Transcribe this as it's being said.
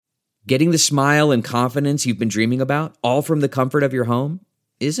Getting the smile and confidence you've been dreaming about, all from the comfort of your home,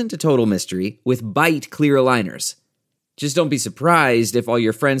 isn't a total mystery with Byte clear aligners. Just don't be surprised if all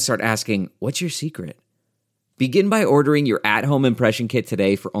your friends start asking, "What's your secret?" Begin by ordering your at-home impression kit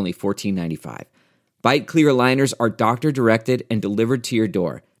today for only $14.95. Byte clear aligners are doctor-directed and delivered to your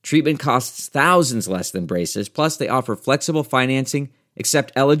door. Treatment costs thousands less than braces, plus they offer flexible financing,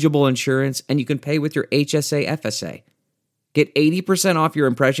 accept eligible insurance, and you can pay with your HSA FSA. Get 80% off your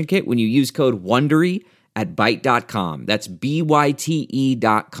impression kit when you use code WONDERY at Byte.com. That's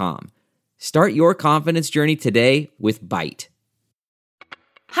BYTE.com. Start your confidence journey today with Byte.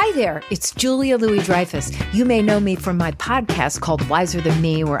 Hi there, it's Julia Louis-Dreyfus. You may know me from my podcast called Wiser Than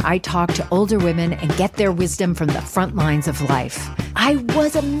Me, where I talk to older women and get their wisdom from the front lines of life. I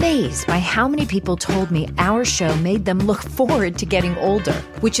was amazed by how many people told me our show made them look forward to getting older,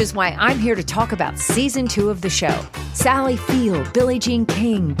 which is why I'm here to talk about season 2 of the show. Sally Field, Billie Jean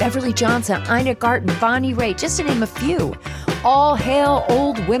King, Beverly Johnson, Ina Garten, Bonnie Raitt, just to name a few. All hail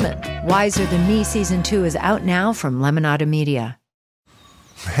old women. Wiser Than Me season 2 is out now from Lemonada Media.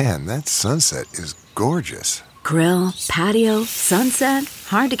 Man, that sunset is gorgeous. Grill, patio, sunset.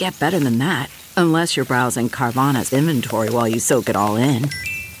 Hard to get better than that. Unless you're browsing Carvana's inventory while you soak it all in.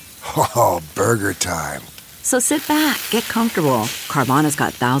 Oh, burger time. So sit back, get comfortable. Carvana's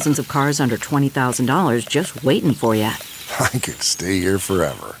got thousands of cars under $20,000 just waiting for you. I could stay here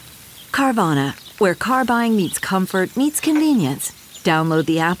forever. Carvana, where car buying meets comfort meets convenience. Download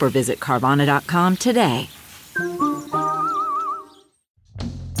the app or visit Carvana.com today.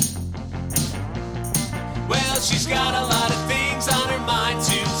 Well, she's got a lot of things on her mind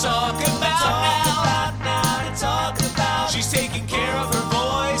to talk about now. She's taking care of her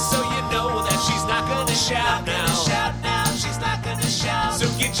voice, so you know that she's not gonna shout now. She's not gonna shout. So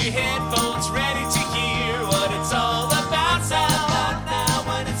get your headphones ready to hear what it's all about now.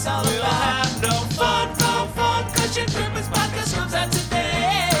 When it's all we'll have no fun, 'cause your Christmas podcast comes out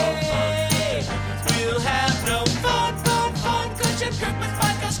today. We'll have no fun, 'cause your Christmas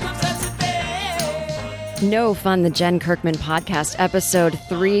podcast comes out today. No Fun, the Jen Kirkman Podcast, episode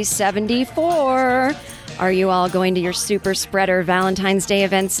 374. Are you all going to your Super Spreader Valentine's Day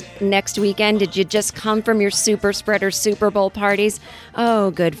events next weekend? Did you just come from your Super Spreader Super Bowl parties?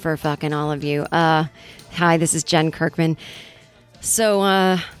 Oh, good for fucking all of you. Hi, this is Jen Kirkman.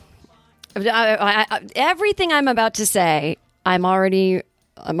 So, everything I'm about to say, I'm already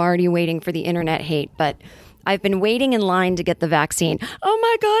waiting for the internet hate, but I've been waiting in line to get the vaccine. Oh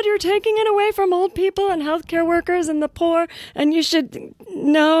my God, you're taking it away from old people and healthcare workers and the poor, and you should...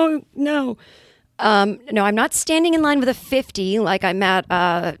 No. No, I'm not standing in line with a 50 like I'm at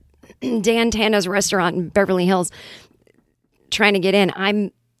Dan Tana's restaurant in Beverly Hills trying to get in.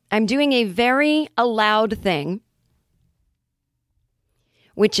 I'm doing a very allowed thing,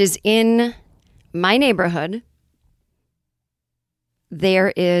 which is in my neighborhood.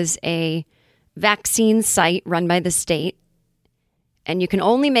 There is a vaccine site run by the state, and you can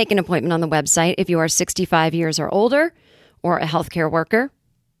only make an appointment on the website if you are 65 years or older or a healthcare worker.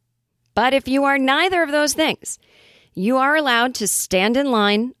 But if you are neither of those things, you are allowed to stand in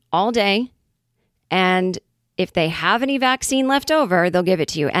line all day, and if they have any vaccine left over, they'll give it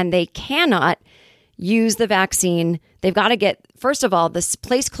to you. And they cannot use the vaccine. They've got to get, first of all, this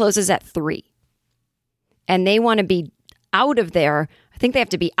place closes at 3, and they want to be out of there. I think they have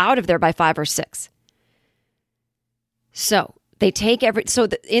to be out of there by 5 or 6. So they take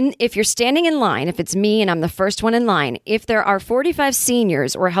if you're standing in line, if it's me and I'm the first one in line, if there are 45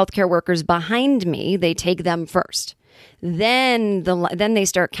 seniors or healthcare workers behind me, they take them first. Then they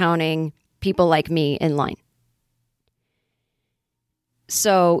start counting people like me in line.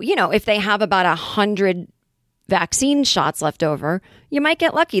 So, if they have about 100 vaccine shots left over, you might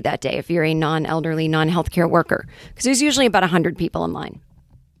get lucky that day if you're a non-elderly, non-healthcare worker, because there's usually about 100 people in line.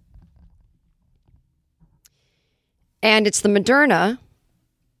 And it's the Moderna,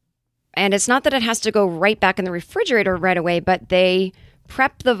 and it's not that it has to go right back in the refrigerator right away, but they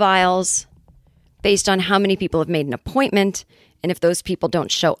prep the vials based on how many people have made an appointment, and if those people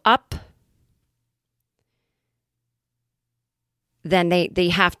don't show up, then they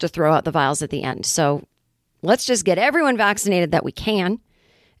have to throw out the vials at the end. So let's just get everyone vaccinated that we can.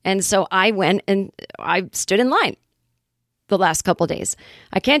 And so I went and I stood in line the last couple of days.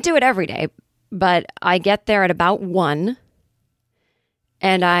 I can't do it every day, but I get there at about 1.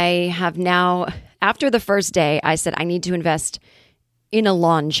 And I have now, after the first day, I said I need to invest in a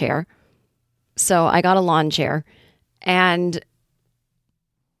lawn chair. So I got a lawn chair. And,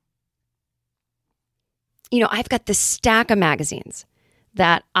 I've got this stack of magazines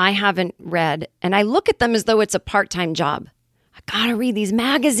that I haven't read. And I look at them as though it's a part-time job. got to read these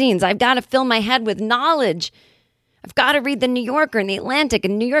magazines. I've got to fill my head with knowledge. I've got to read the New Yorker and the Atlantic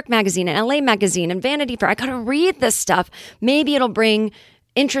and New York Magazine and LA Magazine and Vanity Fair. I got to read this stuff. Maybe it'll bring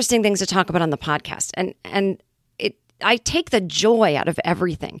interesting things to talk about on the podcast. I take the joy out of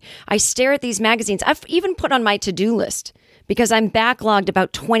everything. I stare at these magazines. I've even put on my to-do list because I'm backlogged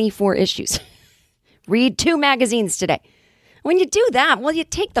about 24 issues. Read 2 magazines today. When you do that, well, you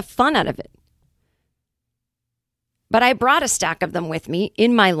take the fun out of it. But I brought a stack of them with me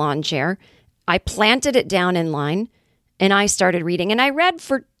in my lawn chair. I planted it down in line and I started reading. And I read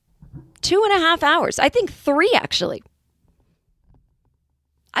for 2.5 hours. I think 3, actually.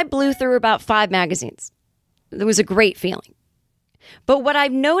 I blew through about 5 magazines. It was a great feeling. But what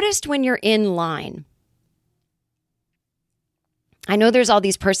I've noticed when you're in line, I know there's all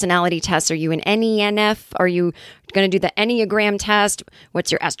these personality tests. Are you an NENF? Are you going to do the Enneagram test?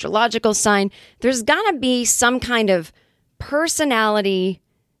 What's your astrological sign? There's got to be some kind of personality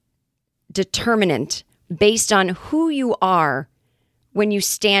determinant based on who you are when you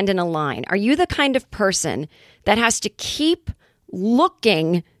stand in a line. Are you the kind of person that has to keep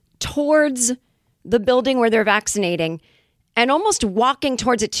looking towards the building where they're vaccinating and almost walking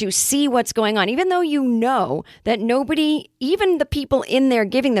towards it to see what's going on, even though you know that nobody, even the people in there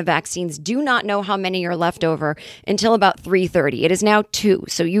giving the vaccines, do not know how many are left over until about 3:30. It is now 2.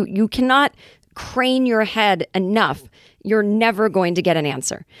 So you cannot crane your head enough. You're never going to get an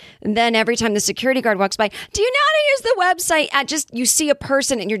answer. And then every time the security guard walks by, do you know how to use the website? You see a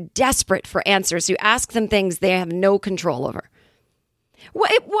person and you're desperate for answers. You ask them things they have no control over.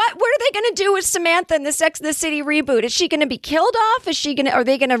 What are they going to do with Samantha in the Sex and the City reboot? Is she going to be killed off? Are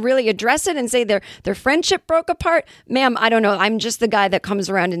they going to really address it and say their friendship broke apart? Ma'am, I don't know. I'm just the guy that comes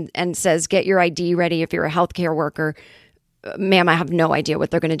around and says, get your ID ready if you're a healthcare worker. Ma'am, I have no idea what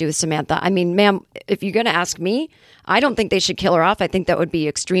they're going to do with Samantha. I mean, ma'am, if you're going to ask me, I don't think they should kill her off. I think that would be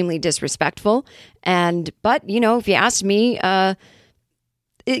extremely disrespectful. But if you ask me,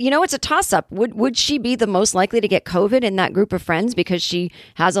 it's a toss-up. Would she be the most likely to get COVID in that group of friends because she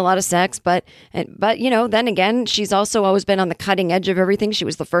has a lot of sex? But then again, she's also always been on the cutting edge of everything. She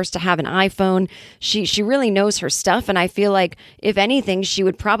was the first to have an iPhone. She really knows her stuff. And I feel like, if anything, she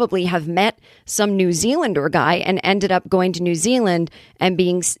would probably have met some New Zealander guy and ended up going to New Zealand and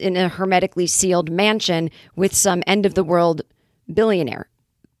being in a hermetically sealed mansion with some end-of-the-world billionaire.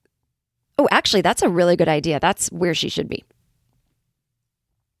 Oh, actually, that's a really good idea. That's where she should be.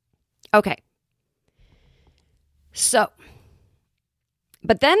 Okay. So,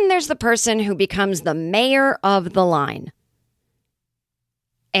 but then there's the person who becomes the mayor of the line.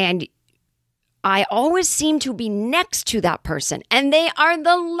 And I always seem to be next to that person. And they are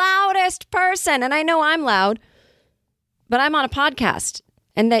the loudest person. And I know I'm loud, but I'm on a podcast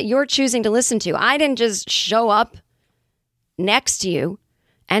and that you're choosing to listen to. I didn't just show up next to you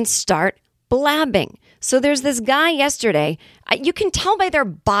and start blabbing. So there's this guy yesterday. You can tell by their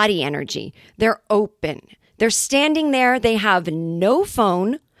body energy. They're open. They're standing there. They have no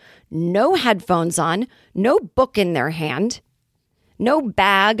phone, no headphones on, no book in their hand, no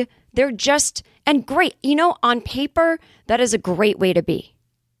bag. They're just, and great. On paper, that is a great way to be.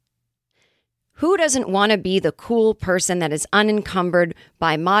 Who doesn't want to be the cool person that is unencumbered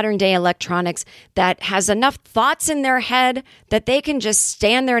by modern day electronics, that has enough thoughts in their head that they can just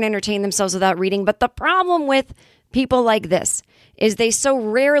stand there and entertain themselves without reading? But the problem with people like this is they so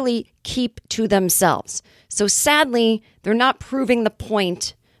rarely keep to themselves. So sadly, they're not proving the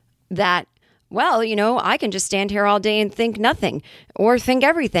point that, well, I can just stand here all day and think nothing or think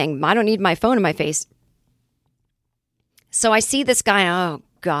everything. I don't need my phone in my face. So I see this guy, oh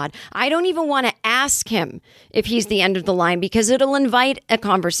God, I don't even want to ask him if he's the end of the line because it'll invite a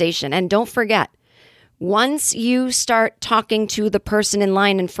conversation. And don't forget, once you start talking to the person in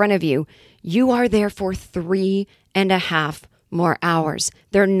line in front of you, you are there for 3.5 more hours.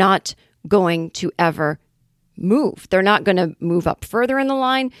 They're not going to ever move. They're not going to move up further in the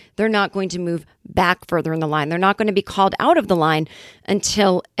line. They're not going to move back further in the line. They're not going to be called out of the line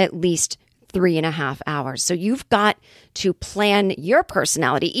until at least 3.5 hours. So you've got to plan your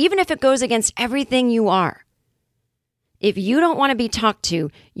personality, even if it goes against everything you are. If you don't want to be talked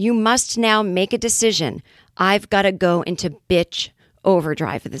to, you must now make a decision. I've got to go into bitch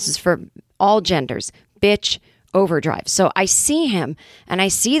overdrive. This is for all genders. Bitch overdrive. So I see him and I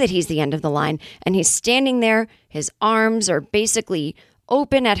see that he's the end of the line and he's standing there. His arms are basically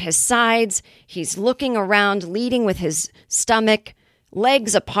open at his sides. He's looking around, leading with his stomach,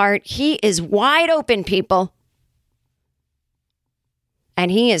 legs apart. He is wide open, people. And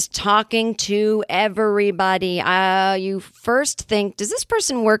he is talking to everybody. You first think, does this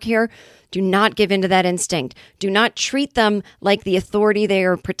person work here? Do not give in to that instinct. Do not treat them like the authority they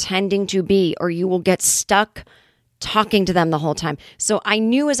are pretending to be, or you will get stuck talking to them the whole time. So I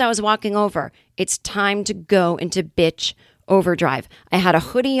knew as I was walking over, it's time to go into bitch overdrive. I had a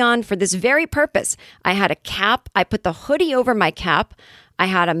hoodie on for this very purpose. I had a cap. I put the hoodie over my cap. I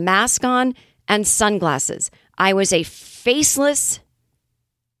had a mask on and sunglasses. I was a faceless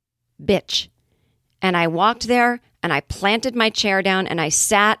bitch. And I walked there and I planted my chair down and I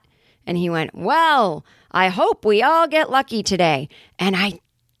sat, and he went, well, I hope we all get lucky today. And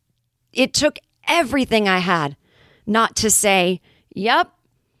it took everything I had not to say, yep,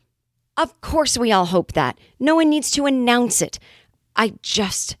 of course we all hope that. No one needs to announce it. I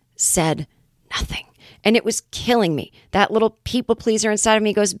just said nothing. And it was killing me. That little people pleaser inside of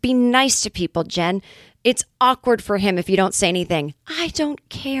me goes, be nice to people, Jen. It's awkward for him if you don't say anything. I don't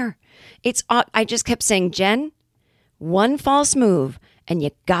care. I just kept saying, Jen, one false move and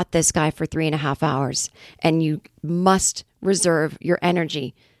you got this guy for 3.5 hours, and you must reserve your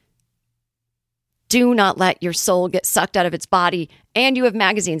energy. Do not let your soul get sucked out of its body, and you have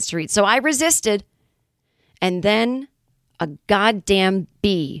magazines to read. So I resisted. And then a goddamn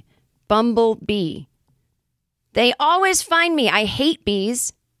bumblebee. They always find me. I hate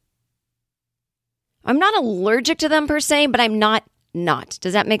bees. I'm not allergic to them per se, but I'm not.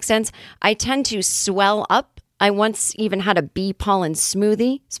 Does that make sense? I tend to swell up. I once even had a bee pollen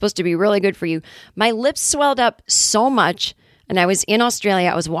smoothie. Supposed to be really good for you. My lips swelled up so much. And I was in Australia.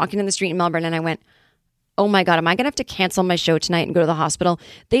 I was walking in the street in Melbourne and I went, oh my God, am I going to have to cancel my show tonight and go to the hospital?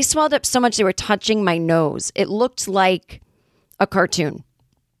 They swelled up so much they were touching my nose. It looked like a cartoon.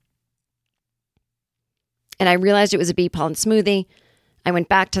 And I realized it was a bee pollen smoothie. I went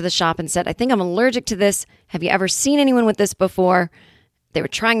back to the shop and said, I think I'm allergic to this. Have you ever seen anyone with this before? They were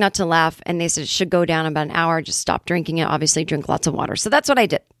trying not to laugh, and they said it should go down in about an hour. Just stop drinking it. Obviously, drink lots of water. So that's what I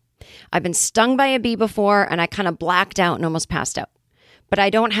did. I've been stung by a bee before, and I kind of blacked out and almost passed out. But I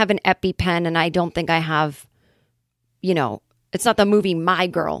don't have an EpiPen, and I don't think I have, it's not the movie My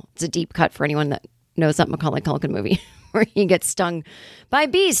Girl. It's a deep cut for anyone that knows that Macaulay Culkin movie where he gets stung by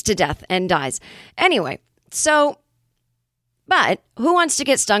bees to death and dies. Anyway, but who wants to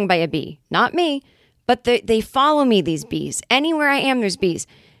get stung by a bee? Not me. But they follow me, these bees. Anywhere I am, there's bees.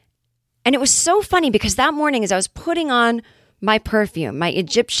 And it was so funny because that morning as I was putting on my perfume, my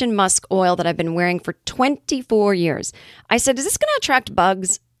Egyptian musk oil that I've been wearing for 24 years, I said, is this going to attract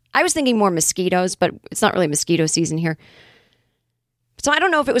bugs? I was thinking more mosquitoes, but it's not really mosquito season here. So I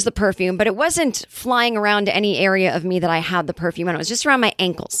don't know if it was the perfume, but it wasn't flying around to any area of me that I had the perfume on. It was just around my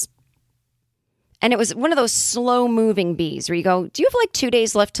ankles. And it was one of those slow-moving bees where you go, do you have like 2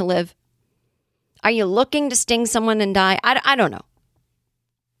 days left to live? Are you looking to sting someone and die? I don't know.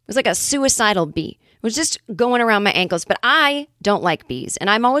 It was like a suicidal bee. It was just going around my ankles. But I don't like bees, and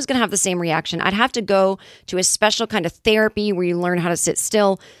I'm always going to have the same reaction. I'd have to go to a special kind of therapy where you learn how to sit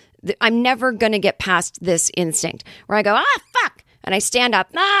still. I'm never going to get past this instinct where I go, fuck, and I stand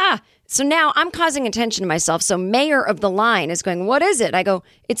up, So now I'm causing attention to myself. So Mayor of the line is going, what is it? I go,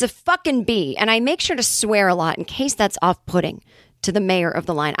 it's a fucking bee. And I make sure to swear a lot in case that's off-putting to the mayor of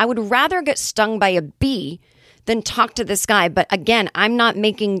the line. I would rather get stung by a bee than talk to this guy. But again, I'm not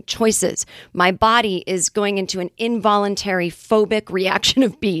making choices. My body is going into an involuntary phobic reaction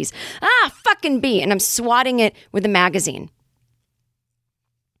of bees. Fucking bee. And I'm swatting it with a magazine.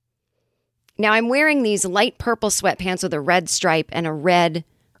 Now I'm wearing these light purple sweatpants with a red stripe and a red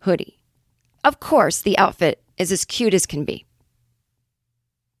hoodie. Of course, the outfit is as cute as can be.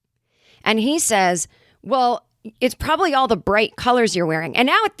 And he says, well, it's probably all the bright colors you're wearing. And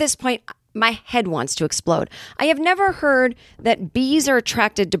now at this point, my head wants to explode. I have never heard that bees are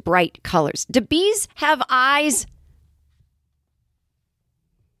attracted to bright colors. Do bees have eyes?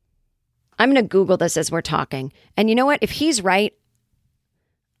 I'm going to Google this as we're talking. And you know what? If he's right,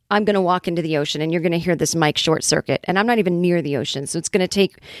 I'm going to walk into the ocean and you're going to hear this mic short circuit. And I'm not even near the ocean. So it's going to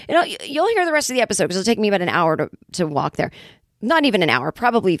take, you'll hear the rest of the episode because it'll take me about an hour to walk there. Not even an hour,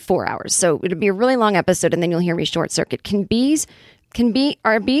 probably 4 hours. So it'll be a really long episode and then you'll hear me short circuit.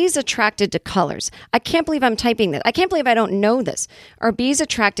 Are bees attracted to colors? I can't believe I'm typing this. I can't believe I don't know this. Are bees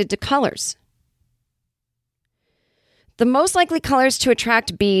attracted to colors? The most likely colors to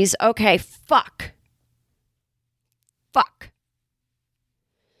attract bees. Okay, fuck.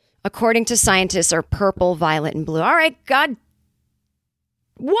 According to scientists, are purple, violet, and blue. All right, God.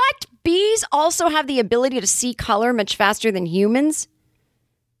 What? Bees also have the ability to see color much faster than humans?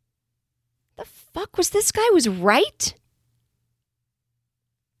 The fuck was this guy was right?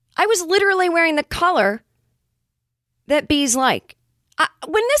 I was literally wearing the color that bees like.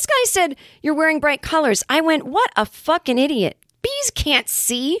 When this guy said, you're wearing bright colors, I went, what a fucking idiot. Bees can't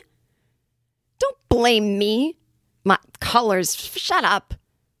see. Don't blame me. My colors. Shut up.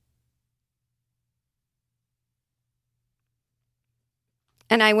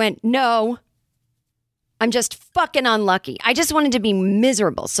 And I went, no, I'm just fucking unlucky. I just wanted to be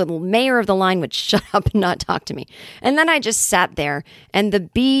miserable so the mayor of the line would shut up and not talk to me. And then I just sat there and the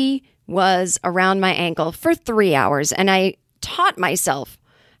bee was around my ankle for 3 hours. And I taught myself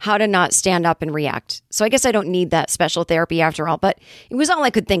how to not stand up and react. So I guess I don't need that special therapy after all, but it was all I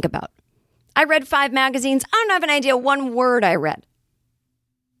could think about. I read 5 magazines. I don't have an idea one word I read.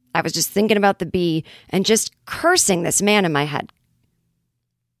 I was just thinking about the bee and just cursing this man in my head.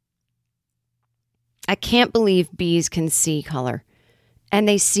 I can't believe bees can see color, and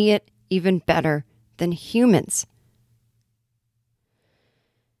they see it even better than humans.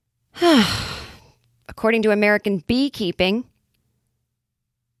 According to American Beekeeping,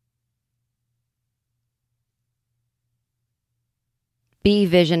 bee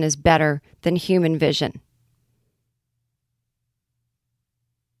vision is better than human vision.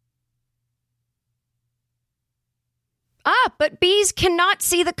 But bees cannot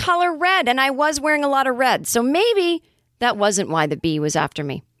see the color red, and I was wearing a lot of red, so maybe that wasn't why the bee was after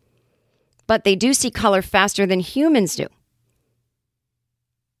me. But they do see color faster than humans do.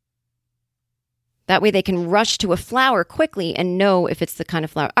 That way they can rush to a flower quickly and know if it's the kind of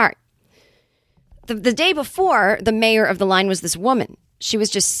flower. All right. The day before, the mayor of the line was this woman. She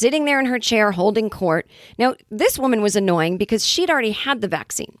was just sitting there in her chair holding court. Now, this woman was annoying because she'd already had the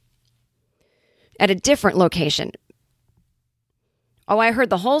vaccine at a different location. Oh, I heard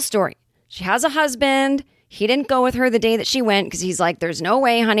the whole story. She has a husband. He didn't go with her the day that she went because he's like, there's no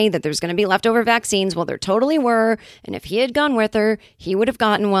way, honey, that there's going to be leftover vaccines. Well, there totally were. And if he had gone with her, he would have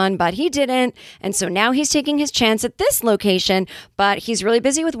gotten one, but he didn't. And so now he's taking his chance at this location, but he's really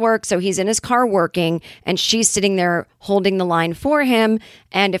busy with work. So he's in his car working and she's sitting there holding the line for him.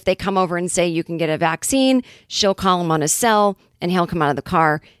 And if they come over and say you can get a vaccine, she'll call him on his cell and he'll come out of the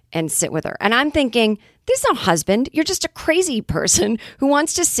car and sit with her. And I'm thinking, this is no husband. You're just a crazy person who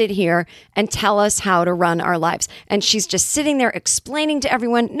wants to sit here and tell us how to run our lives. And she's just sitting there explaining to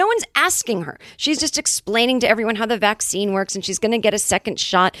everyone. No one's asking her. She's just explaining to everyone how the vaccine works and she's going to get a second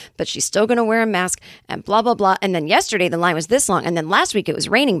shot, but she's still going to wear a mask and blah, blah, blah. And then yesterday the line was this long. And then last week it was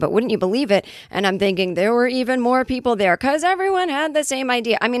raining, but wouldn't you believe it? And I'm thinking there were even more people there because everyone had the same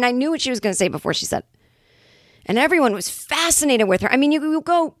idea. I mean, I knew what she was going to say before she said it. And everyone was fascinated with her. I mean,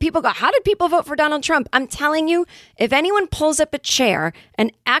 people go, how did people vote for Donald Trump? I'm telling you, if anyone pulls up a chair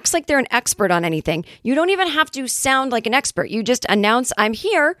and acts like they're an expert on anything, you don't even have to sound like an expert. You just announce, I'm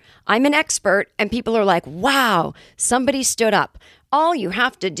here, I'm an expert, and people are like, wow, somebody stood up. All you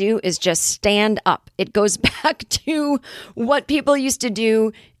have to do is just stand up. It goes back to what people used to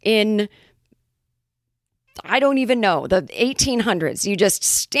do in, I don't even know, the 1800s. You just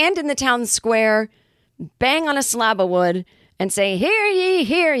stand in the town square, bang on a slab of wood and say, hear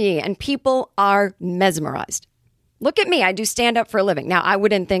ye, and people are mesmerized. Look at me. I do stand up for a living. Now, I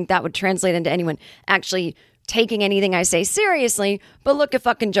wouldn't think that would translate into anyone actually taking anything I say seriously, but look at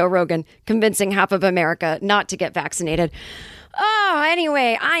fucking Joe Rogan convincing half of America not to get vaccinated. Oh,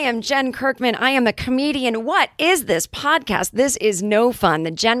 anyway, I am Jen Kirkman. I am a comedian. What is this podcast? This is No Fun,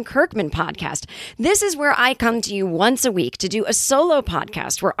 the Jen Kirkman podcast. This is where I come to you once a week to do a solo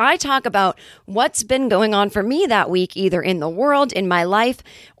podcast where I talk about what's been going on for me that week, either in the world, in my life,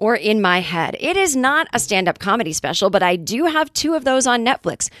 or in my head. It is not a stand-up comedy special, but I do have 2 of those on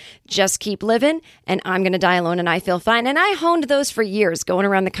Netflix. Just Keep Living and I'm Gonna Die Alone and I Feel Fine. And I honed those for years, going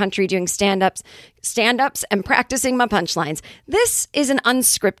around the country doing stand-ups and practicing my punchlines. This is an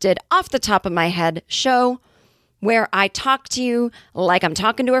unscripted, off the top of my head show where I talk to you like I'm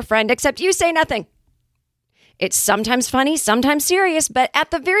talking to a friend, except you say nothing. It's sometimes funny, sometimes serious, but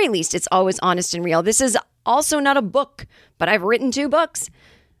at the very least, it's always honest and real. This is also not a book, but I've written 2 books.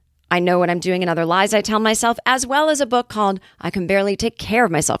 I Know What I'm Doing and Other Lies I Tell Myself, as well as a book called I Can Barely Take Care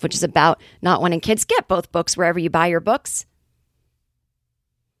of Myself, which is about not wanting kids. Get both books wherever you buy your books.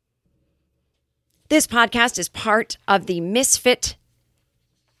 This podcast is part of the Misfit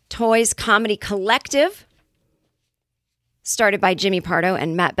Toys Comedy Collective, started by Jimmy Pardo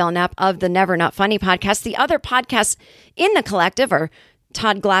and Matt Belknap of the Never Not Funny podcast. The other podcasts in the collective are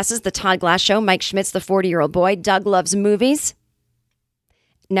Todd Glass's The Todd Glass Show, Mike Schmidt's The 40-Year-Old Boy, Doug Loves Movies,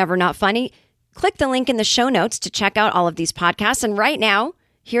 Never Not Funny. Click the link in the show notes to check out all of these podcasts. And right now,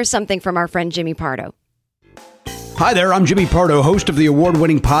 here's something from our friend Jimmy Pardo. Hi there, I'm Jimmy Pardo, host of the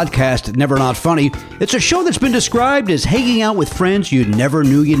award-winning podcast, Never Not Funny. It's a show that's been described as hanging out with friends you never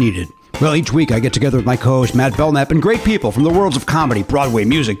knew you needed. Well, each week I get together with my co-host, Matt Belknap, and great people from the worlds of comedy, Broadway,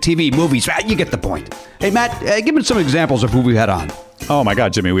 music, TV, movies. You get the point. Hey, Matt, give me some examples of who we had on. Oh my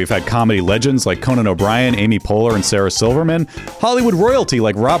God, Jimmy, we've had comedy legends like Conan O'Brien, Amy Poehler, and Sarah Silverman, Hollywood royalty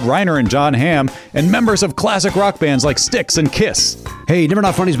like Rob Reiner and John Hamm, and members of classic rock bands like Styx and Kiss. Hey, Never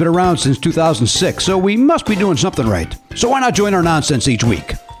Not Funny's been around since 2006, so we must be doing something right. So why not join our nonsense each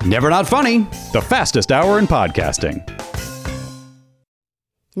week? Never Not Funny. The fastest hour in podcasting.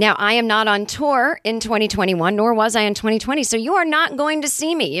 Now, I am not on tour in 2021, nor was I in 2020, so you are not going to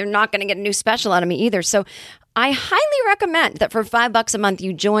see me. You're not going to get a new special out of me either. So I highly recommend that for $5 a month,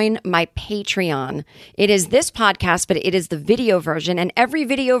 you join my Patreon. It is this podcast, but it is the video version. And every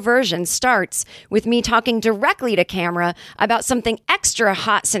video version starts with me talking directly to camera about something extra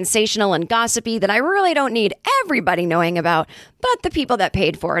hot, sensational, and gossipy that I really don't need everybody knowing about. But the people that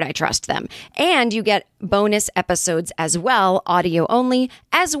paid for it, I trust them. And you get bonus episodes as well, audio only,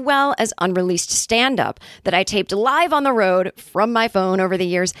 as well as unreleased stand-up that I taped live on the road from my phone over the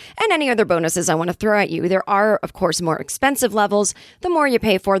years, and any other bonuses I want to throw at you. There are, of course, more expensive levels. The more you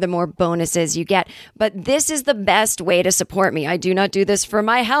pay for, the more bonuses you get. But this is the best way to support me. I do not do this for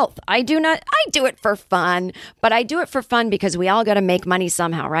my health. I do it for fun, but I do it for fun because we all got to make money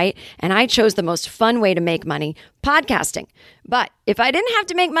somehow, right? And I chose the most fun way to make money, podcasting. But if I didn't have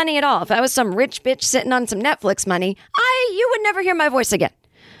to make money at all, if I was some rich bitch sitting on some Netflix money, you would never hear my voice again.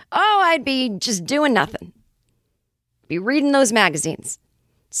 Oh, I'd be just doing nothing. Be reading those magazines.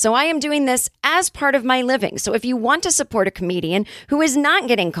 So I am doing this as part of my living. So if you want to support a comedian who is not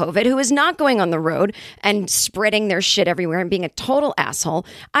getting COVID, who is not going on the road and spreading their shit everywhere and being a total asshole,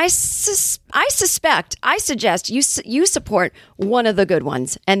 I suggest you support one of the good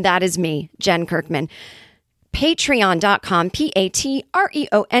ones. And that is me, Jen Kirkman. Patreon.com,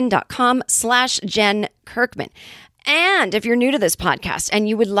 Patreon.com/Jen Kirkman. And if you're new to this podcast and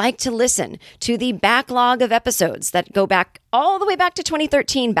you would like to listen to the backlog of episodes that go back all the way back to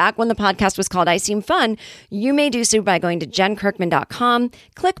 2013, back when the podcast was called I Seem Fun, you may do so by going to jenkirkman.com,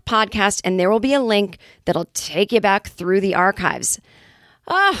 click podcast, and there will be a link that'll take you back through the archives.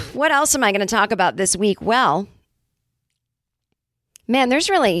 What else am I going to talk about this week? Well, man, there's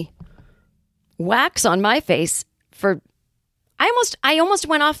really wax on my face for I almost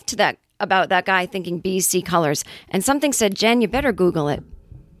went off to that about that guy thinking BC colors, and something said, Jen, you better Google it.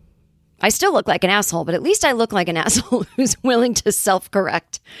 I still look like an asshole, but at least I look like an asshole who's willing to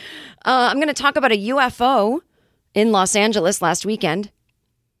self-correct. I'm going to talk about a UFO in Los Angeles last weekend.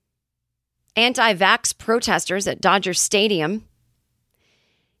 Anti-vax protesters at Dodger Stadium.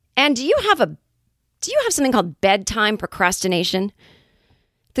 And do you have something called bedtime procrastination?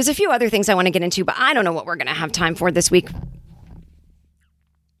 There's a few other things I want to get into, but I don't know what we're going to have time for this week.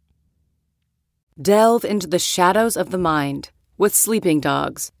 Delve into the shadows of the mind with Sleeping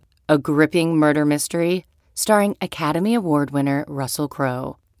Dogs, a gripping murder mystery starring Academy Award winner Russell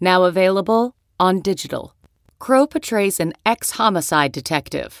Crowe. Now available on digital. Crowe portrays an ex-homicide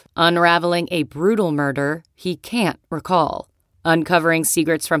detective unraveling a brutal murder he can't recall. Uncovering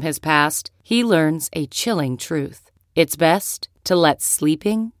secrets from his past, he learns a chilling truth. It's best to let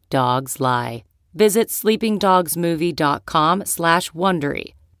sleeping dogs lie. Visit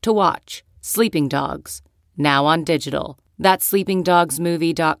sleepingdogsmovie.com/Wondery to watch Sleeping Dogs, now on digital. That's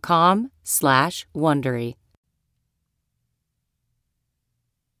sleepingdogsmovie.com/Wondery.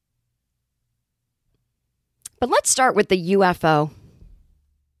 But let's start with the UFO.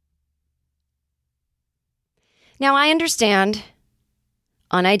 Now, I understand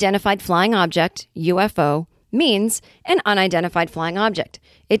unidentified flying object, UFO, means an unidentified flying object.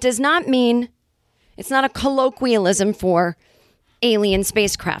 It does not mean, it's not a colloquialism for alien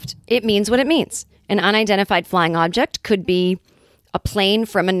spacecraft. It means what it means. An unidentified flying object could be a plane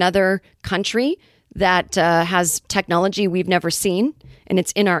from another country that has technology we've never seen, and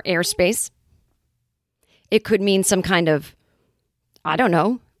it's in our airspace. It could mean some kind of, I don't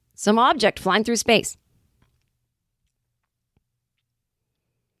know, some object flying through space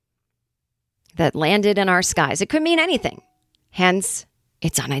that landed in our skies. It could mean anything. Hence,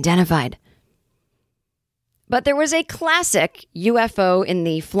 it's unidentified. But there was a classic UFO in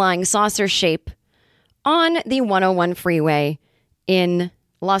the flying saucer shape on the 101 freeway in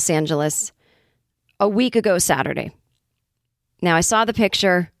Los Angeles a week ago Saturday. Now, I saw the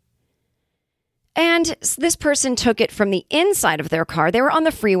picture, and this person took it from the inside of their car. They were on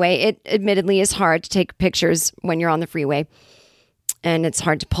the freeway. It admittedly is hard to take pictures when you're on the freeway, and it's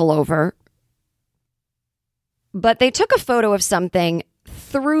hard to pull over. But they took a photo of something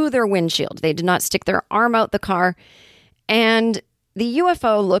through their windshield. They did not stick their arm out the car. And the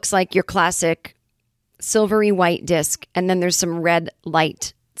UFO looks like your classic silvery white disc. And then there's some red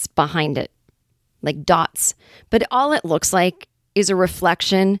lights behind it, like dots. But all it looks like is a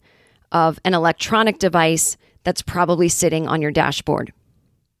reflection of an electronic device that's probably sitting on your dashboard.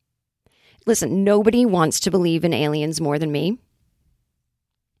 Listen, nobody wants to believe in aliens more than me.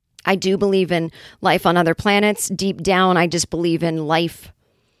 I do believe in life on other planets. Deep down, I just believe in life,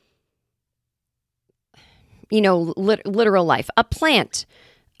 literal life. A plant.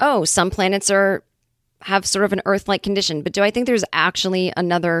 Oh, some planets have sort of an Earth-like condition. But do I think there's actually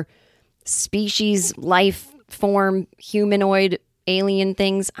another species, life form, humanoid, alien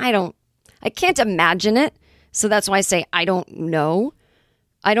things? I can't imagine it. So that's why I say I don't know.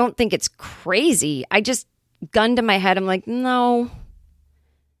 I don't think it's crazy. I just, gun to my head, I'm like, no.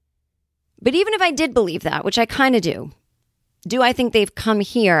 But even if I did believe that, which I kind of do I think they've come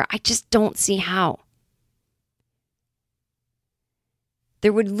here? I just don't see how.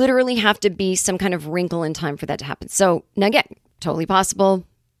 There would literally have to be some kind of wrinkle in time for that to happen. So, now again, totally possible.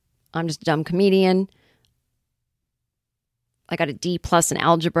 I'm just a dumb comedian. I got a D+ in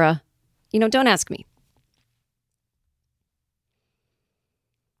algebra. Don't ask me.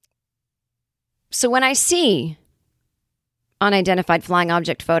 So when I see unidentified flying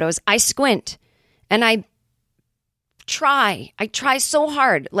object photos, I squint and I try. I try so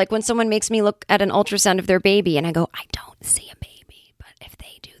hard. Like when someone makes me look at an ultrasound of their baby and I go, I don't see a baby, but if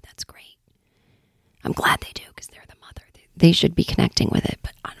they do, that's great. I'm glad they do because they're the mother. They should be connecting with it,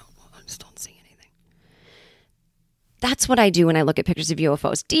 but I just don't see anything. That's what I do when I look at pictures of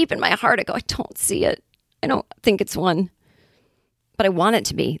UFOs. Deep in my heart, I go, I don't see it. I don't think it's one. But I want it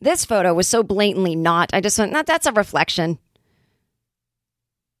to be. This photo was so blatantly not. I just went, that's a reflection.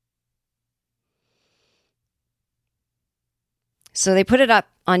 So they put it up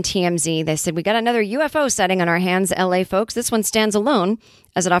on TMZ. They said, we got another UFO sighting on our hands, LA folks. This one stands alone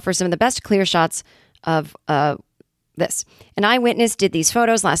as it offers some of the best clear shots of this. An eyewitness did these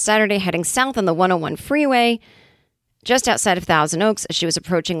photos last Saturday heading south on the 101 freeway just outside of Thousand Oaks as she was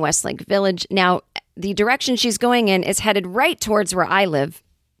approaching Westlake Village. Now, the direction she's going in is headed right towards where I live.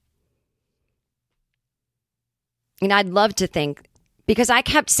 And I'd love to think, because I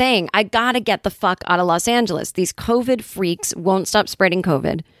kept saying, I got to get the fuck out of Los Angeles. These COVID freaks won't stop spreading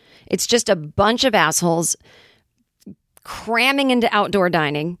COVID. It's just a bunch of assholes cramming into outdoor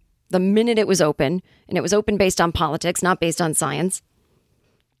dining the minute it was open. And it was open based on politics, not based on science.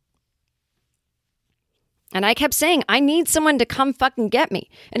 And I kept saying, I need someone to come fucking get me.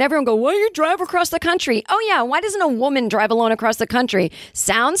 And everyone go, why do you drive across the country? Oh yeah, why doesn't a woman drive alone across the country?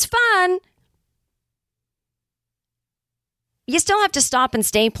 Sounds fun. You still have to stop and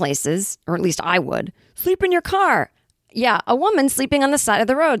stay places, or at least I would. Sleep in your car. Yeah, a woman sleeping on the side of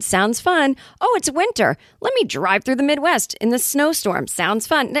the road. Sounds fun. Oh, it's winter. Let me drive through the Midwest in the snowstorm. Sounds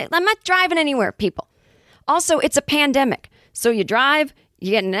fun. I'm not driving anywhere, people. Also, it's a pandemic. So you drive,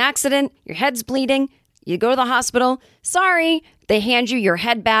 you get in an accident, your head's bleeding, you go to the hospital. Sorry, they hand you your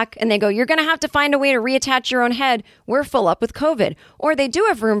head back and they go, you're going to have to find a way to reattach your own head. We're full up with COVID. Or they do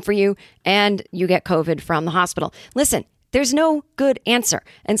have room for you and you get COVID from the hospital. Listen, there's no good answer.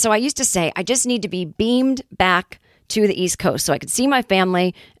 And so I used to say, I just need to be beamed back to the East Coast so I could see my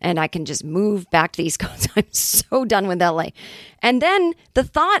family and I can just move back to the East Coast. I'm so done with LA. And then the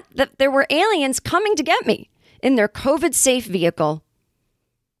thought that there were aliens coming to get me in their COVID-safe vehicle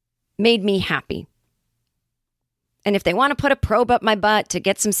made me happy. And if they want to put a probe up my butt to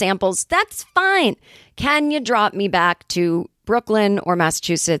get some samples, that's fine. Can you drop me back to Brooklyn or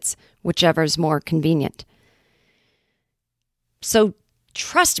Massachusetts, whichever's more convenient? So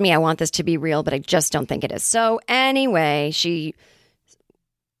trust me, I want this to be real, but I just don't think it is. So anyway, she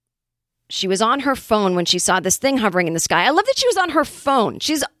was on her phone when she saw this thing hovering in the sky. I love that she was on her phone.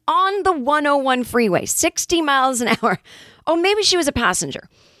 She's on the 101 freeway, 60 miles an hour. Oh, maybe she was a passenger.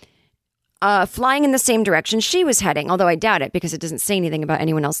 Flying in the same direction she was heading, although I doubt it because it doesn't say anything about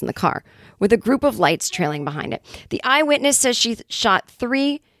anyone else in the car, with a group of lights trailing behind it. The eyewitness says she shot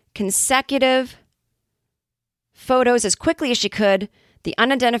 3 consecutive photos as quickly as she could. The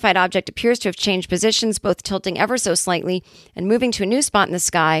unidentified object appears to have changed positions, both tilting ever so slightly and moving to a new spot in the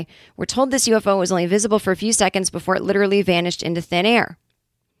sky. We're told this UFO was only visible for a few seconds before it literally vanished into thin air.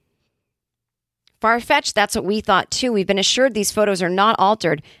 Far-fetched, that's what we thought too. We've been assured these photos are not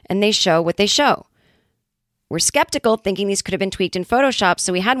altered and they show what they show. We're skeptical, thinking these could have been tweaked in Photoshop,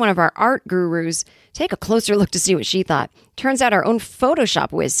 so we had one of our art gurus take a closer look to see what she thought. Turns out our own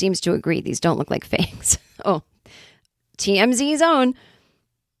Photoshop whiz seems to agree these don't look like fakes. Oh, TMZ's own.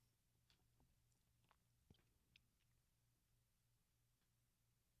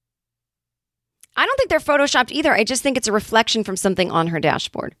 I don't think they're Photoshopped either. I just think it's a reflection from something on her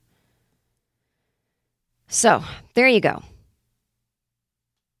dashboard. So, there you go.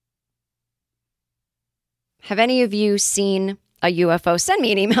 Have any of you seen a UFO, send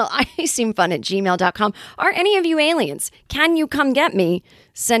me an email. iseemfun@gmail.com. Are any of you aliens? Can you come get me?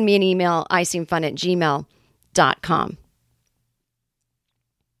 Send me an email. iseemfun@gmail.com.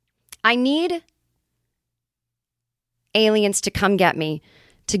 I need aliens to come get me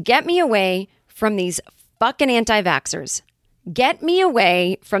away from these fucking anti-vaxxers. Get me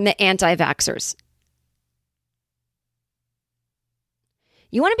away from the anti-vaxxers.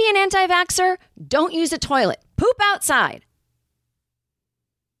 You want to be an anti-vaxxer? Don't use a toilet. Poop outside.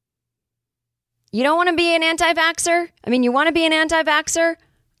 You don't want to be an anti-vaxxer? You want to be an anti-vaxxer?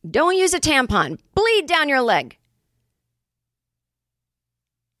 Don't use a tampon. Bleed down your leg.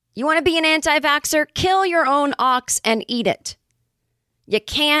 You want to be an anti-vaxxer? Kill your own ox and eat it. You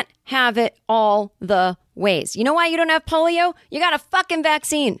can't have it all the ways. You know why you don't have polio? You got a fucking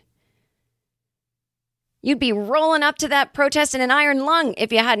vaccine. You'd be rolling up to that protest in an iron lung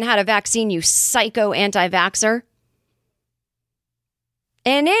if you hadn't had a vaccine, you psycho anti-vaxxer.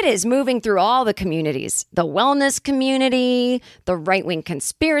 And it is moving through all the communities. The wellness community, the right-wing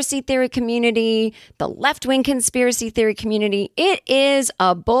conspiracy theory community, the left-wing conspiracy theory community. It is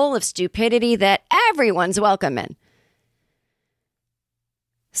a bowl of stupidity that everyone's welcome in.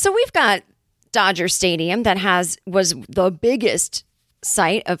 So we've got Dodger Stadium that was the biggest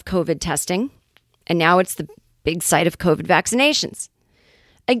site of COVID testing, and now it's the big site of COVID vaccinations.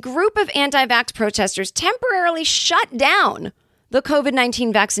 A group of anti-vax protesters temporarily shut down the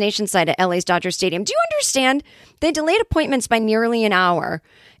COVID-19 vaccination site at LA's Dodger Stadium. Do you understand? They delayed appointments by nearly an hour.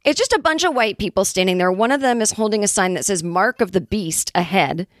 It's just a bunch of white people standing there. One of them is holding a sign that says Mark of the Beast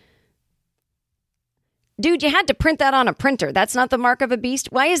ahead. Dude, you had to print that on a printer. That's not the mark of a beast.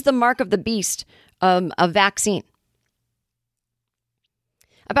 Why is the mark of the beast a vaccine?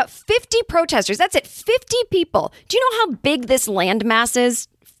 About 50 protesters. That's it. 50 people. Do you know how big this landmass is?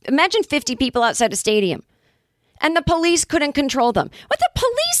 Imagine 50 people outside a stadium. And the police couldn't control them. What, the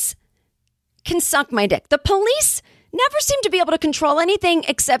police can suck my dick. The police never seem to be able to control anything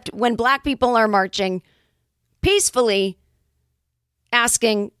except when black people are marching peacefully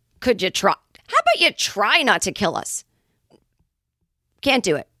asking, could you try? How about you try not to kill us? Can't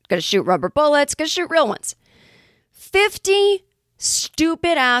do it. Gonna shoot rubber bullets. Gonna shoot real ones. 50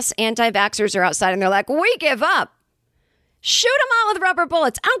 stupid ass anti-vaxxers are outside and they're like, we give up. Shoot them all with rubber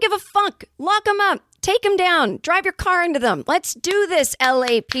bullets. I don't give a fuck. Lock them up. Take them down. Drive your car into them. Let's do this,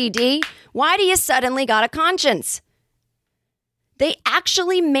 LAPD. Why do you suddenly got a conscience? They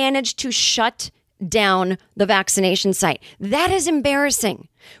actually managed to shut down the vaccination site. That is embarrassing.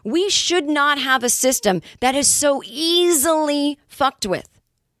 We should not have a system that is so easily fucked with.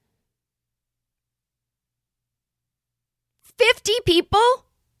 50 people?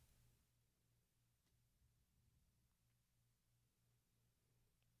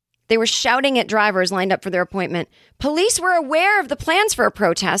 They were shouting at drivers lined up for their appointment. Police were aware of the plans for a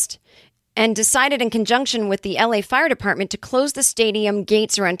protest and decided in conjunction with the LA Fire Department to close the stadium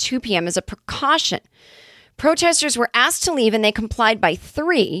gates around 2 p.m. as a precaution. Protesters were asked to leave and they complied by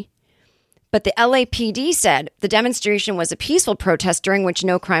 3, but the LAPD said the demonstration was a peaceful protest during which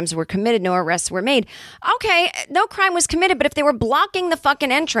no crimes were committed, no arrests were made. Okay, no crime was committed, but if they were blocking the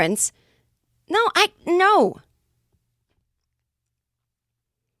fucking entrance, no.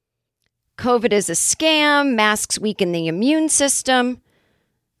 COVID is a scam. Masks weaken the immune system.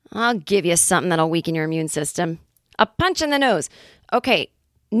 I'll give you something that'll weaken your immune system. A punch in the nose. Okay,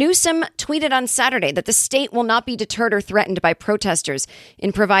 Newsom tweeted on Saturday that the state will not be deterred or threatened by protesters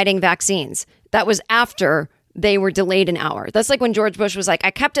in providing vaccines. That was after they were delayed an hour. That's like when George Bush was like, I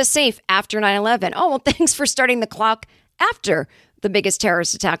kept us safe after 9/11. Oh, well, thanks for starting the clock after the biggest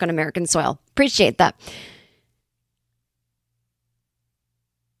terrorist attack on American soil. Appreciate that.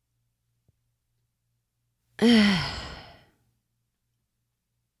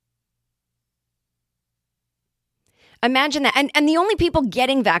 Imagine that. And the only people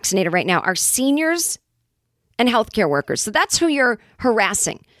getting vaccinated right now are seniors and healthcare workers. So that's who you're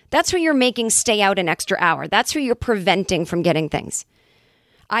harassing. That's who you're making stay out an extra hour. That's who you're preventing from getting things.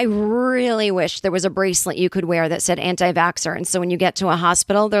 I really wish there was a bracelet you could wear that said anti-vaxxer. And so when you get to a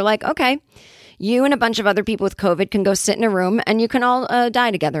hospital, they're like, okay, you and a bunch of other people with COVID can go sit in a room and you can all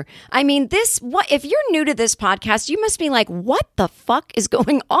die together. I mean, if you're new to this podcast, you must be like, what the fuck is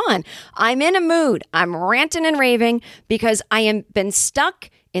going on? I'm in a mood. I'm ranting and raving because I am been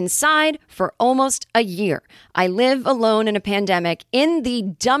stuck inside for almost a year. I live alone in a pandemic in the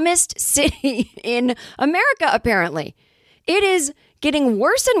dumbest city in America, apparently. It is getting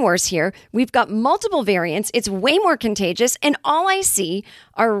worse and worse here. We've got multiple variants. It's way more contagious. And all I see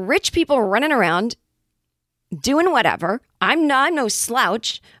are rich people running around doing whatever. I'm no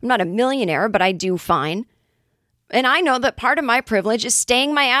slouch. I'm not a millionaire, but I do fine. And I know that part of my privilege is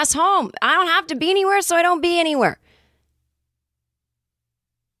staying my ass home. I don't have to be anywhere, so I don't be anywhere.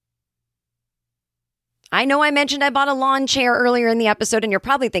 I know I mentioned I bought a lawn chair earlier in the episode, and you're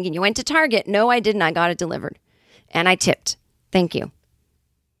probably thinking, you went to Target. No, I didn't. I got it delivered. And I tipped. Thank you.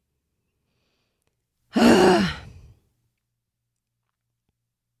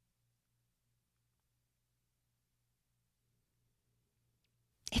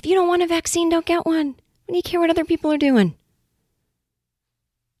 If you don't want a vaccine, don't get one. What do you care what other people are doing?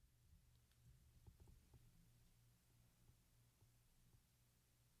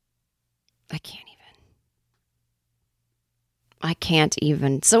 I can't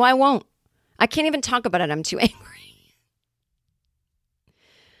even. So I won't. I can't even talk about it. I'm too angry.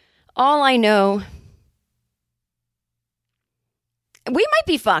 All I know, we might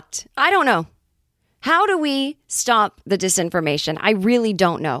be fucked. I don't know. How do we stop the disinformation? I really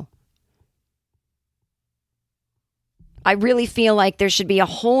don't know. I really feel like there should be a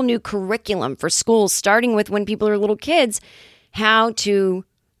whole new curriculum for schools, starting with when people are little kids, how to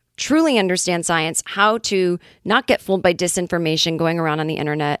truly understand science, how to not get fooled by disinformation going around on the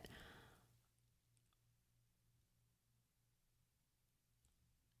internet.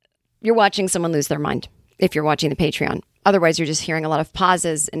 You're watching someone lose their mind if you're watching the Patreon. Otherwise, you're just hearing a lot of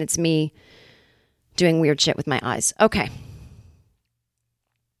pauses, and it's me doing weird shit with my eyes. Okay.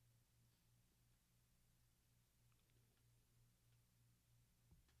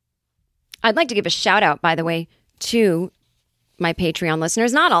 I'd like to give a shout out, by the way, to my Patreon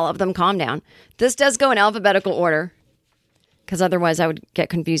listeners. Not all of them. Calm down. This does go in alphabetical order, because otherwise I would get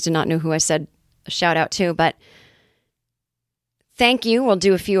confused and not know who I said a shout out to. But thank you. We'll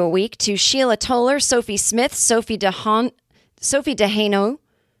do a few a week to Sheila Toller, Sophie Smith, Sophie Dehano,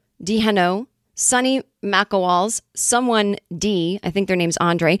 Sunny McEwalls, Someone D, I think their name's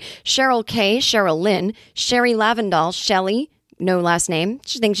Andre, Cheryl K, Cheryl Lynn, Sherry Lavendal, Shelley, no last name.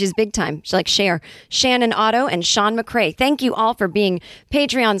 She thinks she's big time. She's like Cher, Shannon Otto, and Sean McCrae. Thank you all for being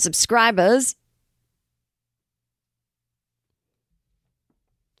Patreon subscribers.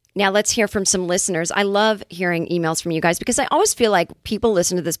 Now let's hear from some listeners. I love hearing emails from you guys because I always feel like people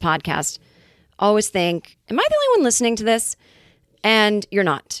listen to this podcast, always think, am I the only one listening to this? And you're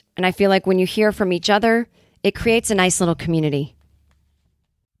not. And I feel like when you hear from each other, it creates a nice little community.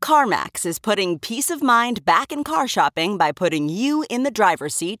 CarMax is putting peace of mind back in car shopping by putting you in the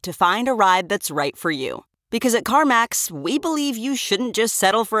driver's seat to find a ride that's right for you. Because at CarMax, we believe you shouldn't just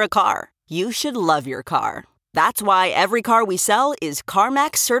settle for a car. You should love your car. That's why every car we sell is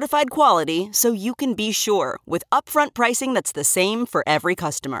CarMax certified quality, so you can be sure with upfront pricing that's the same for every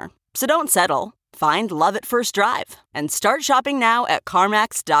customer. So don't settle. Find love at first drive and start shopping now at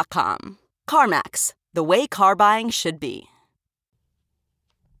CarMax.com. CarMax, the way car buying should be.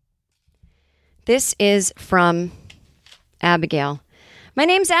 This is from Abigail. My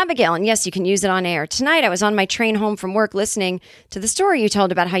name's Abigail, and yes, you can use it on air. Tonight, I was on my train home from work listening to the story you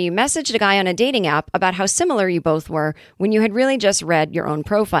told about how you messaged a guy on a dating app about how similar you both were when you had really just read your own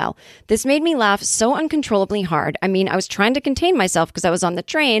profile. This made me laugh so uncontrollably hard. I mean, I was trying to contain myself because I was on the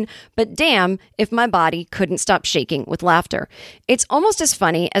train, but damn if my body couldn't stop shaking with laughter. It's almost as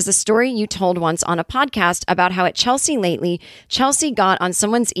funny as the story you told once on a podcast about how at Chelsea lately, Chelsea got on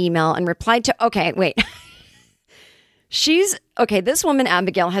someone's email and replied to, okay, wait. This woman,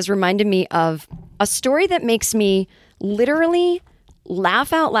 Abigail, has reminded me of a story that makes me literally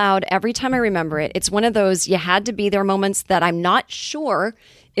laugh out loud every time I remember it. It's one of those you had to be there moments that I'm not sure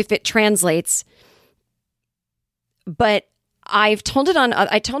if it translates, but I told it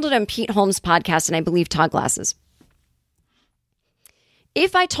on Pete Holmes' podcast, and I believe Todd Glass's.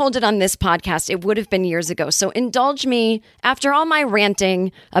 If I told it on this podcast, it would have been years ago. So indulge me after all my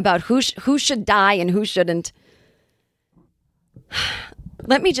ranting about who should die and who shouldn't.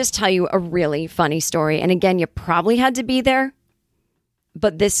 Let me just tell you a really funny story. And again, you probably had to be there,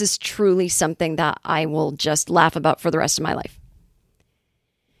 but this is truly something that I will just laugh about for the rest of my life.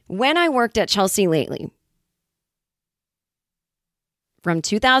 When I worked at Chelsea lately, from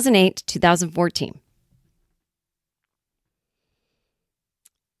 2008 to 2014,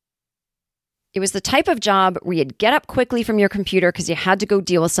 it was the type of job where you'd get up quickly from your computer because you had to go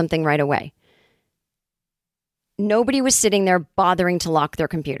deal with something right away. Nobody was sitting there bothering to lock their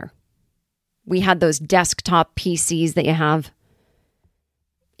computer. We had those desktop PCs that you have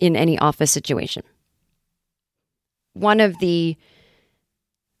in any office situation. One of the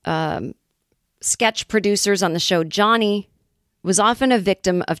sketch producers on the show, Johnny, was often a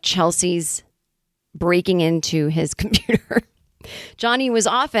victim of Chelsea's breaking into his computer. Johnny was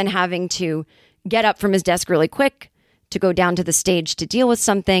often having to get up from his desk really quick to go down to the stage to deal with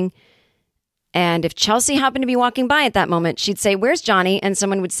something. And if Chelsea happened to be walking by at that moment, she'd say, "Where's Johnny?" And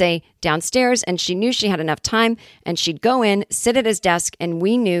someone would say, "Downstairs." And she knew she had enough time. And she'd go in, sit at his desk, and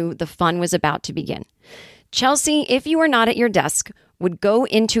we knew the fun was about to begin. Chelsea, if you were not at your desk, would go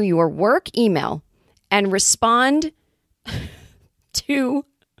into your work email and respond to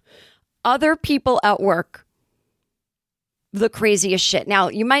other people at work the craziest shit. Now,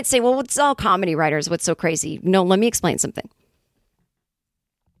 you might say, well, it's all comedy writers. What's so crazy? No, let me explain something.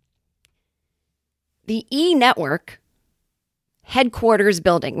 The E Network headquarters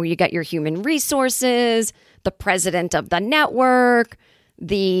building, where you got your human resources, the president of the network,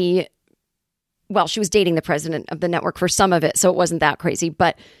 she was dating the president of the network for some of it, so it wasn't that crazy.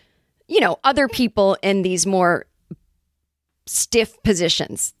 But, other people in these more stiff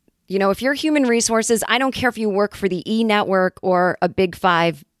positions. If you're human resources, I don't care if you work for the E Network or a Big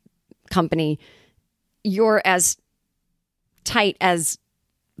Five company, you're as tight as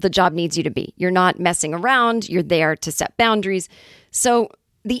the job needs you to be. You're not messing around. You're there to set boundaries. So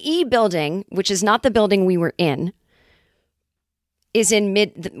the E building, which is not the building we were in, is in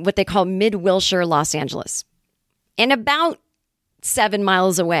what they call Mid-Wilshire, Los Angeles. And about 7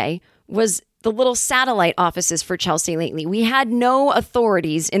 miles away was the little satellite offices for Chelsea Lately. We had no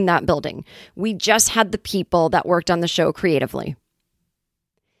authorities in that building. We just had the people that worked on the show creatively.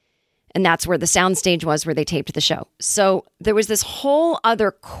 And that's where the soundstage was, where they taped the show. So there was this whole other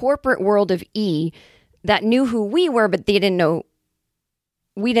corporate world of E that knew who we were, but we didn't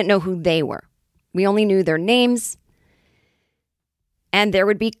know who they were. We only knew their names. And there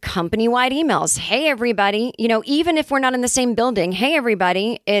would be company-wide emails. Hey, everybody, even if we're not in the same building, hey,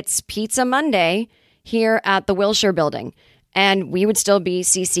 everybody, it's Pizza Monday here at the Wilshire building. And we would still be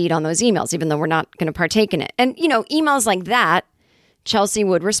CC'd on those emails, even though we're not going to partake in it. And, emails like that, Chelsea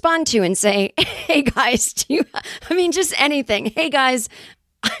would respond to and say, hey, guys, just anything. Hey, guys,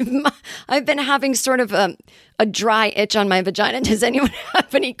 I've been having sort of a dry itch on my vagina. Does anyone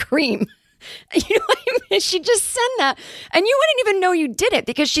have any cream? You know what I mean? She'd just send that. And you wouldn't even know you did it,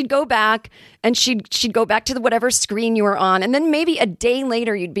 because she'd go back and she'd go back to whatever screen you were on. And then maybe a day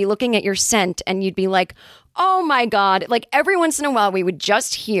later, you'd be looking at your sent and you'd be like, oh, my God. Like every once in a while, we would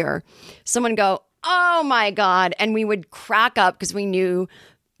just hear someone go, oh, my God. And we would crack up because we knew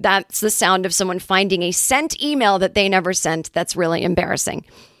that's the sound of someone finding a sent email that they never sent. That's really embarrassing.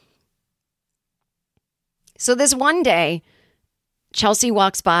 So this one day, Chelsea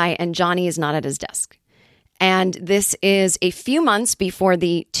walks by and Johnny is not at his desk. And this is a few months before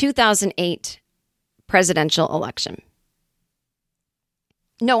the 2008 presidential election.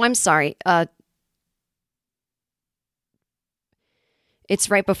 No, I'm sorry. It's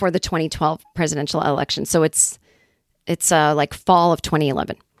right before the 2012 presidential election. So it's like fall of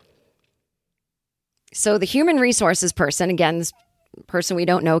 2011. So the human resources person, again, this person we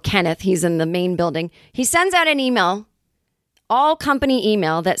don't know, Kenneth, he's in the main building. He sends out an email, all company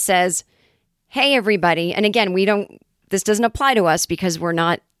email, that says, hey, everybody. And again, this doesn't apply to us because we're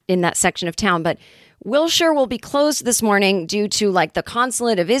not in that section of town, but Wilshire will be closed this morning due to like the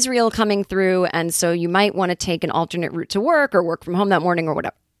consulate of Israel coming through. And so you might want to take an alternate route to work or work from home that morning or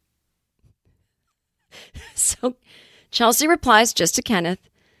whatever. So Chelsea replies just to Kenneth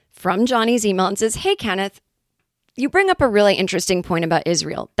from Johnny's email and says, hey, Kenneth, you bring up a really interesting point about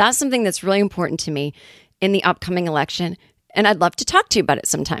Israel. That's something that's really important to me in the upcoming election. And I'd love to talk to you about it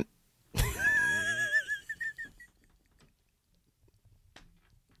sometime.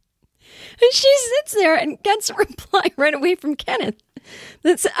 And she sits there and gets a reply right away from Kenneth.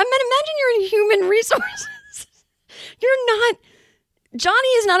 Imagine you're in human resources. Johnny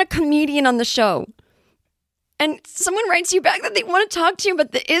is not a comedian on the show. And someone writes you back that they want to talk to you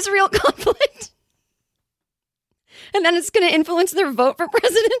about the Israel conflict. And then it's going to influence their vote for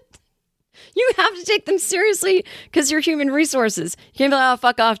president. You have to take them seriously because you're human resources. You can't be like, oh,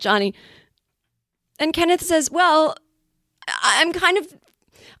 fuck off, Johnny. And Kenneth says, well,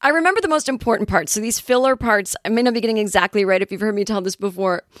 I remember the most important parts. So these filler parts, I may not be getting exactly right if you've heard me tell this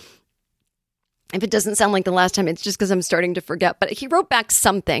before. If it doesn't sound like the last time, it's just because I'm starting to forget. But he wrote back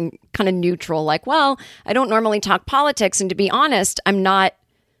something kind of neutral, like, well, I don't normally talk politics. And to be honest, I'm not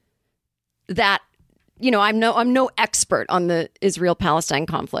that, I'm no expert on the Israel-Palestine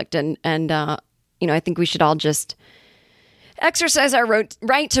conflict. And I think we should all just exercise our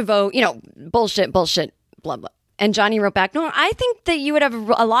right to vote, bullshit, blah, blah. And Johnny wrote back, no, I think that you would have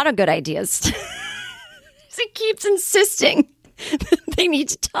a lot of good ideas. He keeps insisting that they need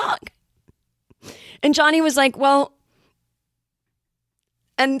to talk. And Johnny was like, well,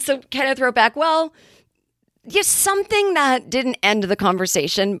 and so Kenneth wrote back, well, just something that didn't end the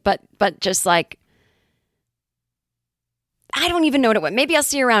conversation, but just like, I don't even know what it was. Maybe I'll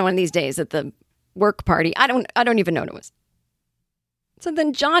see you around one of these days at the work party. I don't even know what it was. So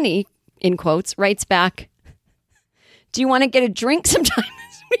then Johnny, in quotes, writes back, do you want to get a drink sometime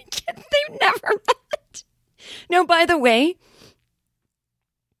this weekend? They've never met. No, by the way,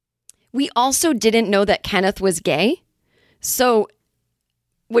 we also didn't know that Kenneth was gay. So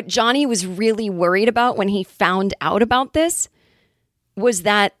what Johnny was really worried about when he found out about this was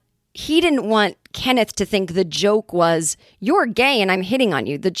that he didn't want Kenneth to think the joke was, you're gay and I'm hitting on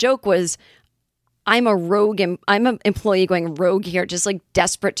you. The joke was, I'm a rogue, I'm an employee going rogue here, just like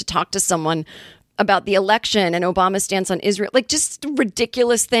desperate to talk to someone about the election and Obama's stance on Israel, like just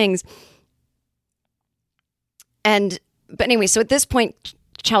ridiculous things. But anyway, so at this point,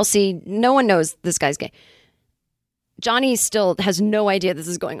 Chelsea, no one knows this guy's gay. Johnny still has no idea this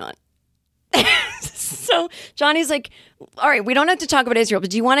is going on. So Johnny's like, all right, we don't have to talk about Israel, but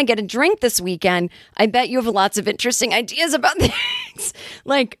do you want to get a drink this weekend? I bet you have lots of interesting ideas about things.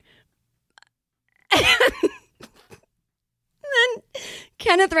 Like, and then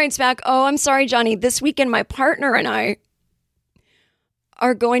Kenneth writes back, oh, I'm sorry, Johnny. This weekend, my partner and I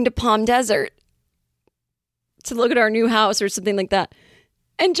are going to Palm Desert to look at our new house or something like that.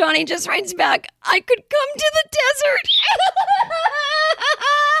 And Johnny just writes back, I could come to the desert.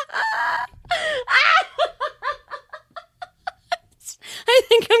 I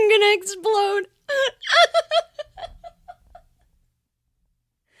think I'm going to explode.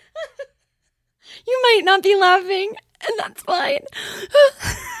 You might not be laughing, and that's fine.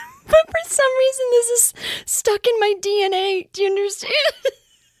 But for some reason, this is stuck in my DNA. Do you understand?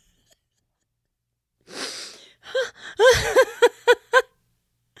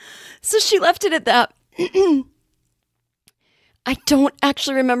 So she left it at that. I don't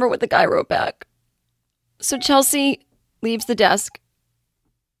actually remember what the guy wrote back. So Chelsea leaves the desk.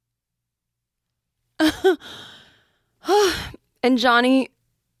 And Johnny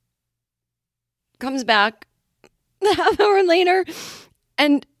comes back a half hour later.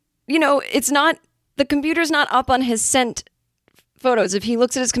 And, you know, the computer's not up on his sent photos. If he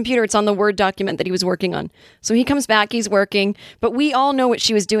looks at his computer, it's on the Word document that he was working on. So he comes back, he's working, but we all know what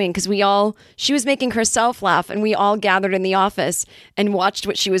she was doing because she was making herself laugh, and we all gathered in the office and watched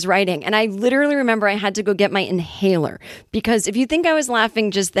what she was writing. And I literally remember I had to go get my inhaler because if you think I was laughing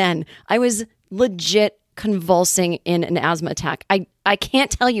just then, I was legit convulsing in an asthma attack. I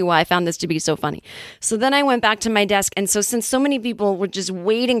can't tell you why I found this to be so funny. So then I went back to my desk. And so since so many people were just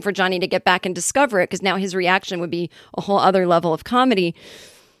waiting for Johnny to get back and discover it, because now his reaction would be a whole other level of comedy,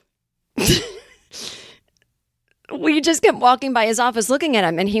 we just kept walking by his office looking at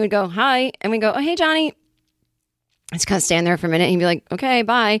him, and he would go, hi. And we go, oh, hey, Johnny. Just kind of stand there for a minute. And he'd be like, okay,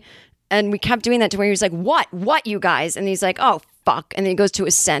 bye. And we kept doing that to where he was like, what, you guys? And he's like, oh, fuck. And then he goes to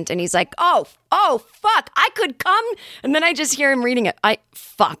his sent and he's like, oh, fuck, I could come. And then I just hear him reading it.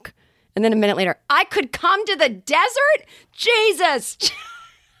 Fuck. And then a minute later, I could come to the desert? Jesus.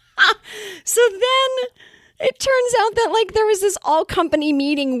 So then it turns out that like there was this all company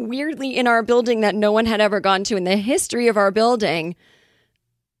meeting weirdly in our building that no one had ever gone to in the history of our building,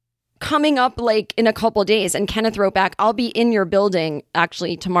 coming up like in a couple days. And Kenneth wrote back, I'll be in your building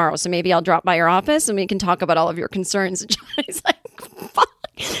actually tomorrow. So maybe I'll drop by your office and we can talk about all of your concerns. And Johnny's like, fuck,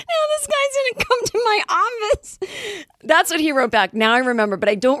 now this guy's going to come to my office. That's what he wrote back. Now I remember, but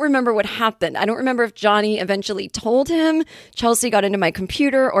I don't remember what happened. I don't remember if Johnny eventually told him Chelsea got into my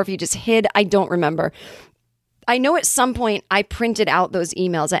computer or if he just hid. I don't remember. I know at some point I printed out those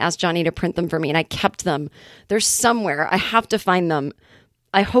emails. I asked Johnny to print them for me and I kept them. They're somewhere. I have to find them.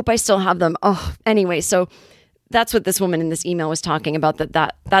 I hope I still have them. Oh, anyway, so that's what this woman in this email was talking about,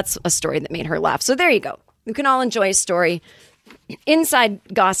 that's a story that made her laugh. So there you go. You can all enjoy a story. Inside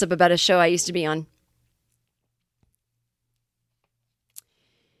gossip about a show I used to be on.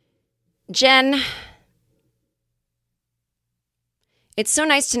 Jen, it's so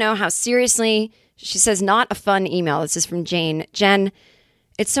nice to know how seriously, she says, not a fun email. This is from Jane. Jen,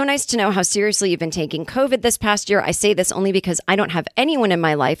 it's so nice to know how seriously you've been taking COVID this past year. I say this only because I don't have anyone in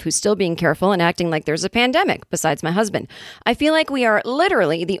my life who's still being careful and acting like there's a pandemic besides my husband. I feel like we are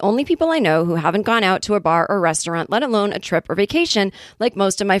literally the only people I know who haven't gone out to a bar or restaurant, let alone a trip or vacation, like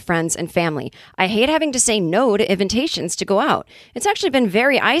most of my friends and family. I hate having to say no to invitations to go out. It's actually been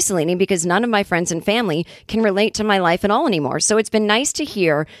very isolating because none of my friends and family can relate to my life at all anymore. So it's been nice to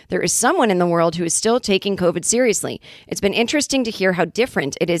hear there is someone in the world who is still taking COVID seriously. It's been interesting to hear how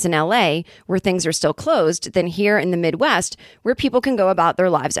different it is in LA, where things are still closed, than here in the Midwest, where people can go about their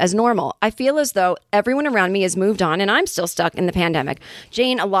lives as normal. I feel as though everyone around me has moved on and I'm still stuck in the pandemic.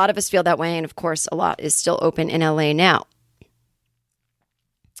 Jane, a lot of us feel that way. And of course, a lot is still open in LA now.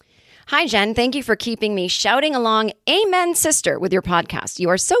 Hi, Jen. Thank you for keeping me shouting along Amen, Sister, with your podcast. You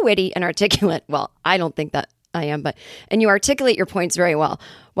are so witty and articulate. Well, I don't think that I am, and you articulate your points very well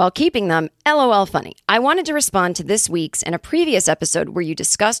while keeping them LOL funny. I wanted to respond to this week's and a previous episode where you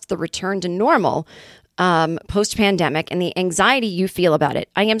discussed the return to normal post-pandemic and the anxiety you feel about it.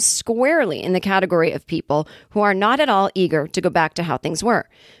 I am squarely in the category of people who are not at all eager to go back to how things were.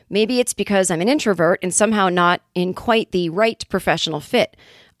 Maybe it's because I'm an introvert and somehow not in quite the right professional fit.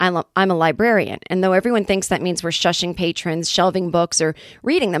 I'm a librarian, and though everyone thinks that means we're shushing patrons, shelving books, or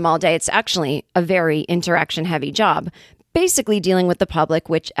reading them all day, it's actually a very interaction-heavy job, basically dealing with the public,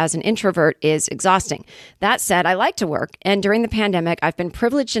 which as an introvert is exhausting. That said, I like to work, and during the pandemic, I've been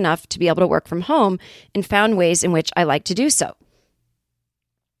privileged enough to be able to work from home and found ways in which I like to do so.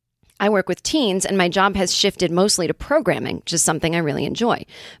 I work with teens, and my job has shifted mostly to programming, which is something I really enjoy.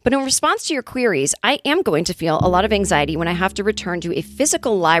 But in response to your queries, I am going to feel a lot of anxiety when I have to return to a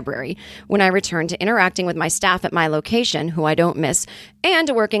physical library, when I return to interacting with my staff at my location, who I don't miss, and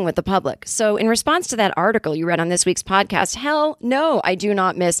to working with the public. So in response to that article you read on this week's podcast, hell no, I do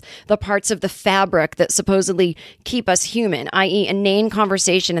not miss the parts of the fabric that supposedly keep us human, i.e. a inane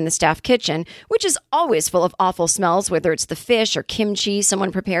conversation in the staff kitchen, which is always full of awful smells, whether it's the fish or kimchi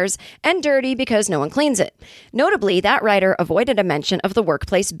someone prepares, and dirty because no one cleans it. Notably, that writer avoided a mention of the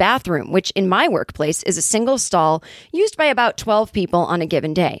workplace bathroom, which in my workplace is a single stall used by about 12 people on a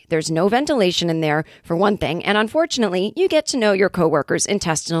given day. There's no ventilation in there, for one thing, and unfortunately, you get to know your coworkers'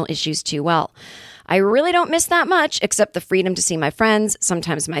 intestinal issues too well. I really don't miss that much, except the freedom to see my friends,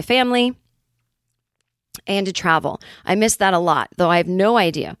 sometimes my family, and to travel. I miss that a lot, though I have no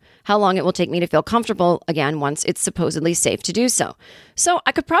idea how long it will take me to feel comfortable again once it's supposedly safe to do so. So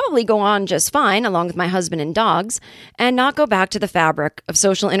I could probably go on just fine, along with my husband and dogs, and not go back to the fabric of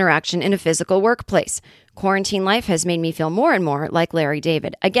social interaction in a physical workplace. Quarantine life has made me feel more and more like Larry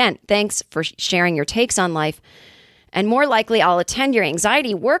David. Again, thanks for sharing your takes on life. And more likely, I'll attend your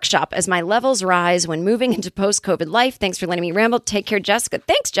anxiety workshop as my levels rise when moving into post-COVID life. Thanks for letting me ramble. Take care, Jessica.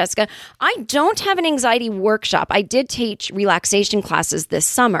 Thanks, Jessica. I don't have an anxiety workshop. I did teach relaxation classes this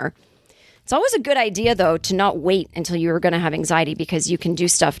summer. It's always a good idea, though, to not wait until you're going to have anxiety, because you can do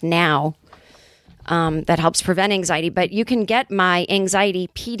stuff now that helps prevent anxiety. But you can get my anxiety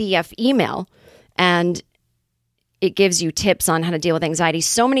PDF email, and it gives you tips on how to deal with anxiety.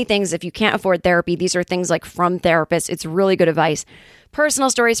 So many things. If you can't afford therapy, these are things like from therapists. It's really good advice. Personal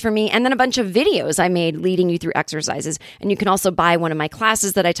stories from me, and then a bunch of videos I made leading you through exercises. And you can also buy one of my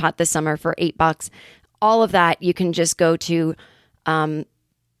classes that I taught this summer for $8. All of that, you can just go to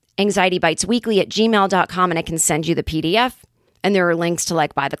anxietybitesweekly@gmail.com, and I can send you the PDF. And there are links to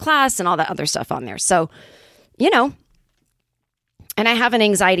buy the class and all that other stuff on there. So, and I have an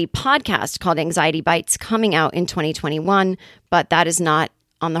anxiety podcast called Anxiety Bites coming out in 2021, but that is not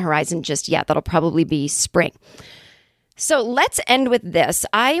on the horizon just yet. That'll probably be spring. So let's end with this.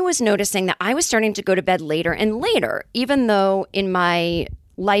 I was noticing that I was starting to go to bed later and later, even though in my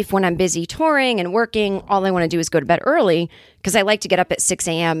life when I'm busy touring and working, all I want to do is go to bed early, because I like to get up at 6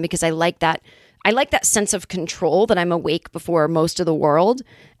 a.m. because I like that sense of control, that I'm awake before most of the world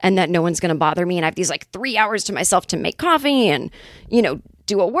and that no one's going to bother me. And I have these 3 hours to myself to make coffee and,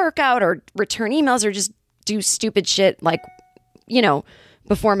 do a workout or return emails or just do stupid shit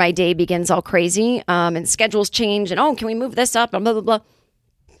before my day begins all crazy and schedules change and, can we move this up and blah, blah, blah.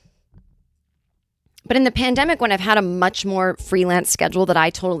 But in the pandemic, when I've had a much more freelance schedule that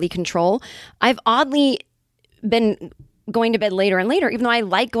I totally control, I've oddly been going to bed later and later, even though I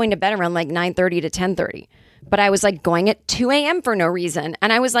like going to bed around 9:30 to 10:30. But I was going at 2 a.m. for no reason.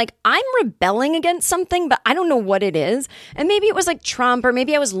 And I was I'm rebelling against something, but I don't know what it is. And maybe it was Trump, or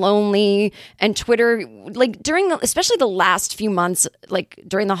maybe I was lonely, and Twitter, especially the last few months,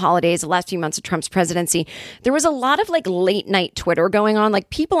 during the holidays, the last few months of Trump's presidency, there was a lot of late night Twitter going on.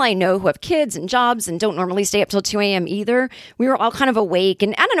 People I know who have kids and jobs and don't normally stay up till 2 a.m. either. We were all kind of awake.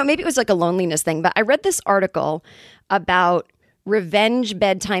 And I don't know, maybe it was a loneliness thing, but I read this article about revenge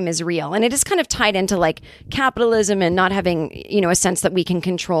bedtime is real. And it is kind of tied into capitalism and not having, a sense that we can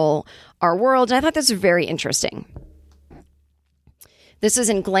control our world. And I thought this was very interesting. This is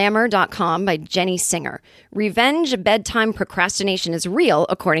in glamour.com by Jenny Singer. Revenge bedtime procrastination is real,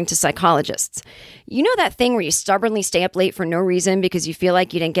 according to psychologists. You know that thing where you stubbornly stay up late for no reason because you feel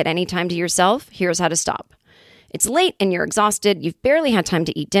like you didn't get any time to yourself? Here's how to stop. It's late and you're exhausted. You've barely had time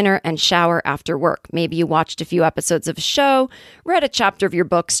to eat dinner and shower after work. Maybe you watched a few episodes of a show, read a chapter of your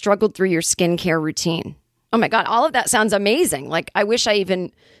book, struggled through your skincare routine. Oh my God, all of that sounds amazing. Like, I wish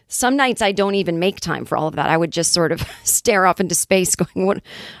some nights I don't even make time for all of that. I would just sort of stare off into space going, "What?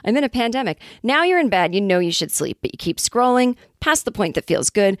 I'm in a pandemic." Now you're in bed, you know you should sleep, but you keep scrolling past the point that feels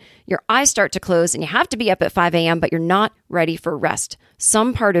good. Your eyes start to close and you have to be up at 5 a.m., but you're not ready for rest.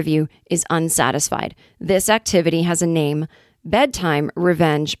 Some part of you is unsatisfied. This activity has a name: bedtime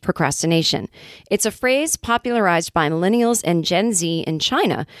revenge procrastination. It's a phrase popularized by millennials and Gen Z in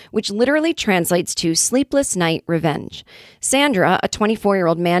China, which literally translates to sleepless night revenge. Sandra, a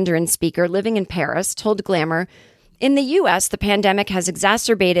 24-year-old Mandarin speaker living in Paris, told Glamour, "In the U.S., the pandemic has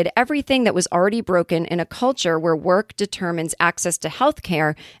exacerbated everything that was already broken in a culture where work determines access to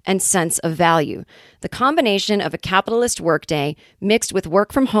healthcare and sense of value. The combination of a capitalist workday mixed with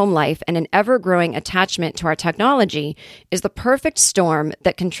work-from-home life and an ever-growing attachment to our technology is the perfect storm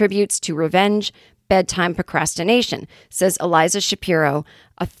that contributes to revenge bedtime procrastination," says Eliza Shapiro,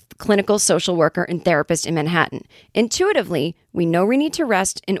 a clinical social worker and therapist in Manhattan. "Intuitively, we know we need to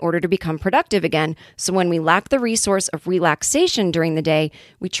rest in order to become productive again. So when we lack the resource of relaxation during the day,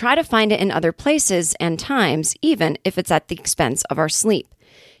 we try to find it in other places and times, even if it's at the expense of our sleep."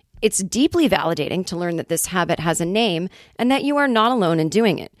 It's deeply validating to learn that this habit has a name and that you are not alone in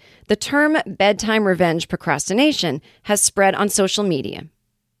doing it. The term bedtime revenge procrastination has spread on social media.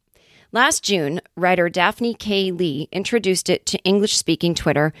 Last June, writer Daphne K. Lee introduced it to English-speaking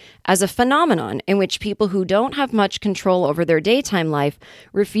Twitter as a phenomenon in which people who don't have much control over their daytime life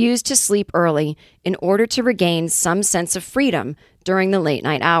refuse to sleep early in order to regain some sense of freedom during the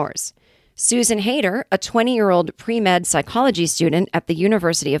late-night hours. Susan Hayter, a 20-year-old pre-med psychology student at the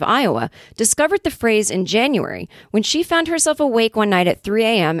University of Iowa, discovered the phrase in January when she found herself awake one night at 3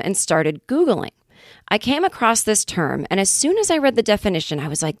 a.m. and started Googling. "I came across this term, and as soon as I read the definition, I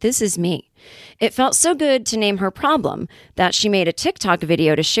was like, this is me." It felt so good to name her problem that she made a TikTok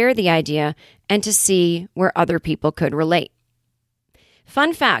video to share the idea and to see where other people could relate.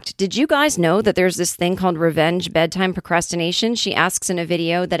 Fun fact, did you guys know that there's this thing called revenge bedtime procrastination? She asks in a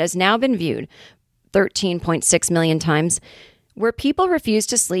video that has now been viewed 13.6 million times, where people refuse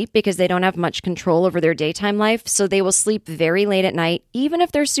to sleep because they don't have much control over their daytime life, so they will sleep very late at night, even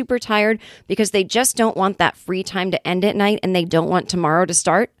if they're super tired, because they just don't want that free time to end at night and they don't want tomorrow to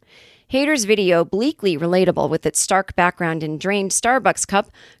start. Hayter's video, bleakly relatable with its stark background in drained Starbucks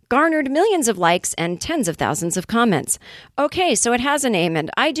cup, garnered millions of likes and tens of thousands of comments. Okay, so it has a name, and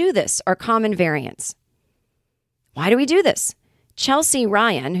 "I do this" are common variants. Why do we do this? Chelsea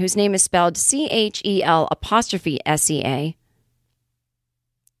Ryan, whose name is spelled CHEL''SEA,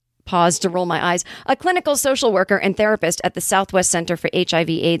 pause to roll my eyes, a clinical social worker and therapist at the Southwest Center for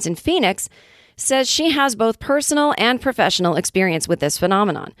HIV/AIDS in Phoenix, says she has both personal and professional experience with this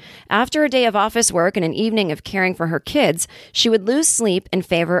phenomenon. After a day of office work and an evening of caring for her kids, she would lose sleep in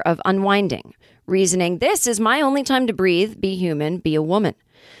favor of unwinding, reasoning, "This is my only time to breathe, be human, be a woman."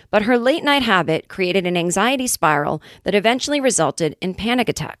 But her late-night habit created an anxiety spiral that eventually resulted in panic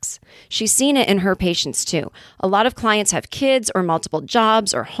attacks. She's seen it in her patients, too. A lot of clients have kids or multiple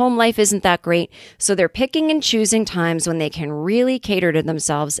jobs or home life isn't that great, so they're picking and choosing times when they can really cater to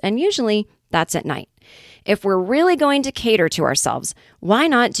themselves, and usually that's at night. If we're really going to cater to ourselves, why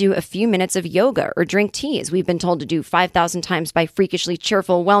not do a few minutes of yoga or drink tea, as we've been told to do 5,000 times by freakishly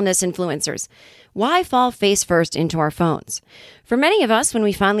cheerful wellness influencers? Why fall face first into our phones? For many of us, when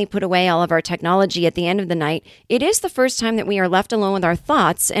we finally put away all of our technology at the end of the night, it is the first time that we are left alone with our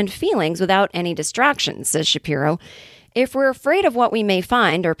thoughts and feelings without any distractions, says Shapiro. If we're afraid of what we may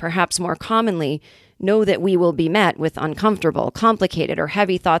find, or perhaps more commonly, know that we will be met with uncomfortable, complicated, or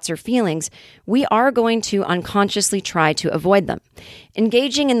heavy thoughts or feelings, we are going to unconsciously try to avoid them.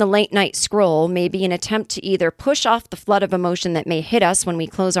 Engaging in the late-night scroll may be an attempt to either push off the flood of emotion that may hit us when we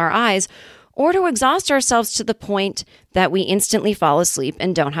close our eyes, or to exhaust ourselves to the point that we instantly fall asleep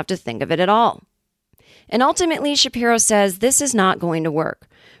and don't have to think of it at all. And ultimately, Shapiro says this is not going to work.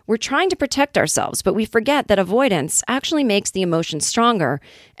 We're trying to protect ourselves, but we forget that avoidance actually makes the emotion stronger,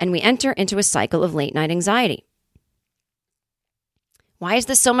 and we enter into a cycle of late-night anxiety. Why is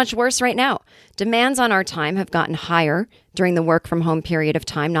this so much worse right now? Demands on our time have gotten higher during the work-from-home period of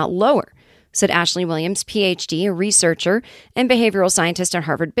time, not lower, said Ashley Williams, PhD, a researcher and behavioral scientist at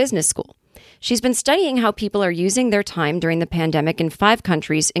Harvard Business School. She's been studying how people are using their time during the pandemic in 5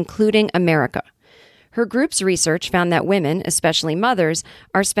 countries, including America. Her group's research found that women, especially mothers,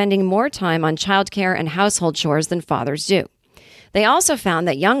 are spending more time on childcare and household chores than fathers do. They also found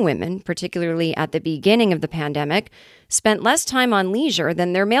that young women, particularly at the beginning of the pandemic, spent less time on leisure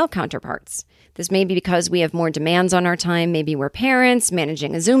than their male counterparts. This may be because we have more demands on our time. Maybe we're parents,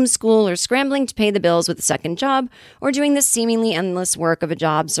 managing a Zoom school, or scrambling to pay the bills with a second job, or doing the seemingly endless work of a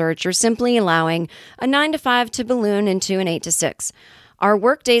job search, or simply allowing a 9 to 5 to balloon into an 8 to 6. Our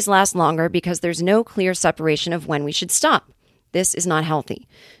work days last longer because there's no clear separation of when we should stop. This is not healthy.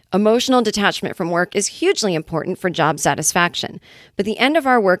 Emotional detachment from work is hugely important for job satisfaction, but the end of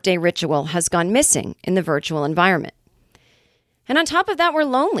our workday ritual has gone missing in the virtual environment. And on top of that, we're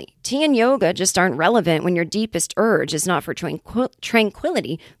lonely. Tea and yoga just aren't relevant when your deepest urge is not for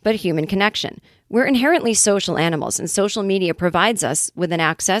tranquility, but human connection. We're inherently social animals, and social media provides us with an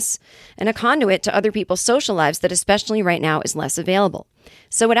access and a conduit to other people's social lives that, especially right now, is less available.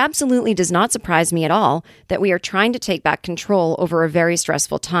 So it absolutely does not surprise me at all that we are trying to take back control over a very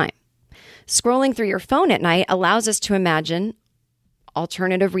stressful time. Scrolling through your phone at night allows us to imagine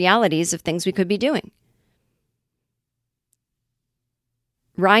alternative realities of things we could be doing.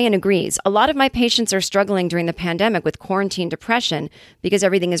 Ryan agrees. A lot of my patients are struggling during the pandemic with quarantine depression because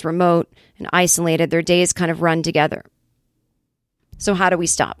everything is remote and isolated. Their days kind of run together. So how do we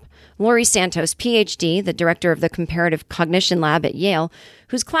stop? Laurie Santos, PhD, the director of the Comparative Cognition Lab at Yale,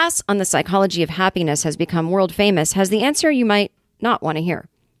 whose class on the psychology of happiness has become world famous, has the answer you might not want to hear.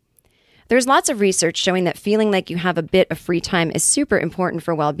 There's lots of research showing that feeling like you have a bit of free time is super important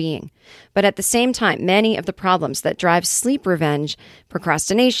for well-being. But at the same time, many of the problems that drive sleep revenge,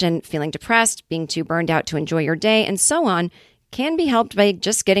 procrastination, feeling depressed, being too burned out to enjoy your day, and so on, can be helped by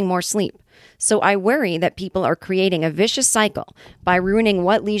just getting more sleep. So I worry that people are creating a vicious cycle by ruining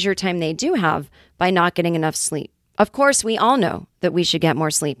what leisure time they do have by not getting enough sleep. Of course, we all know that we should get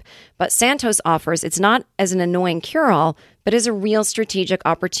more sleep, but Santos offers it's not as an annoying cure-all, but as a real strategic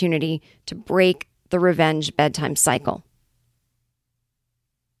opportunity to break the revenge bedtime cycle.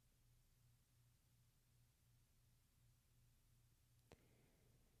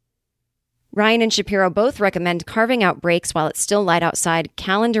 Ryan and Shapiro both recommend carving out breaks while it's still light outside,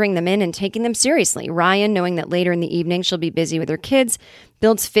 calendaring them in and taking them seriously. Ryan, knowing that later in the evening she'll be busy with her kids,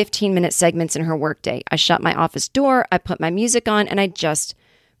 builds 15-minute segments in her workday. I shut my office door, I put my music on, and I just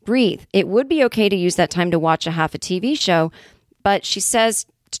breathe. It would be okay to use that time to watch a half a TV show, but she says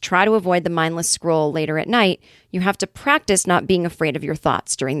to try to avoid the mindless scroll later at night, you have to practice not being afraid of your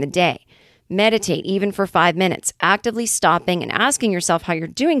thoughts during the day. Meditate even for 5 minutes. Actively stopping and asking yourself how you're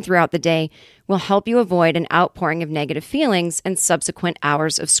doing throughout the day will help you avoid an outpouring of negative feelings and subsequent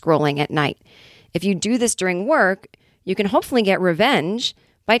hours of scrolling at night. If you do this during work, you can hopefully get revenge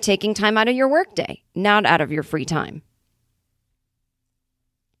by taking time out of your workday, not out of your free time.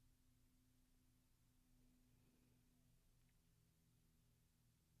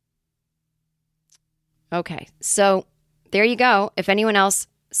 Okay, so there you go. If anyone else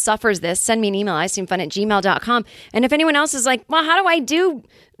suffers this, send me an email, iseemfun@gmail.com. And if anyone else is like, well, how do I do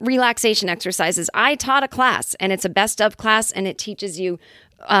relaxation exercises? I taught a class, and it's a best of class, and it teaches you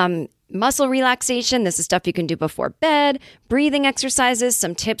muscle relaxation. This is stuff you can do before bed, breathing exercises,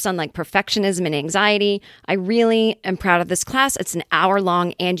 some tips on like perfectionism and anxiety. I really am proud of this class. It's an hour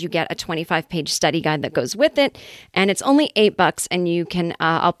long, and you get a 25-page study guide that goes with it. And it's only $8, and you can,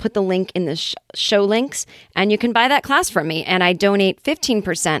 I'll put the link in the show links, and you can buy that class from me. And I donate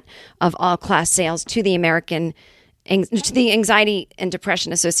 15% of all class sales to the Anxiety and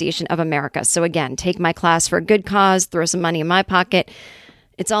Depression Association of America. So again, take my class for a good cause, throw some money in my pocket.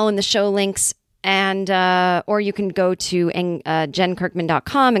 It's all in the show links, and or you can go to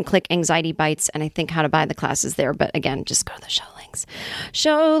jenkirkman.com and click Anxiety Bites, and I think how to buy the classes there. But again, just go to the show links.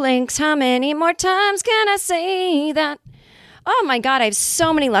 Show links, how many more times can I say that? Oh my God, I have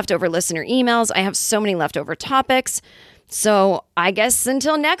so many leftover listener emails. I have so many leftover topics. So I guess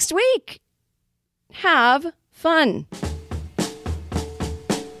until next week, have fun.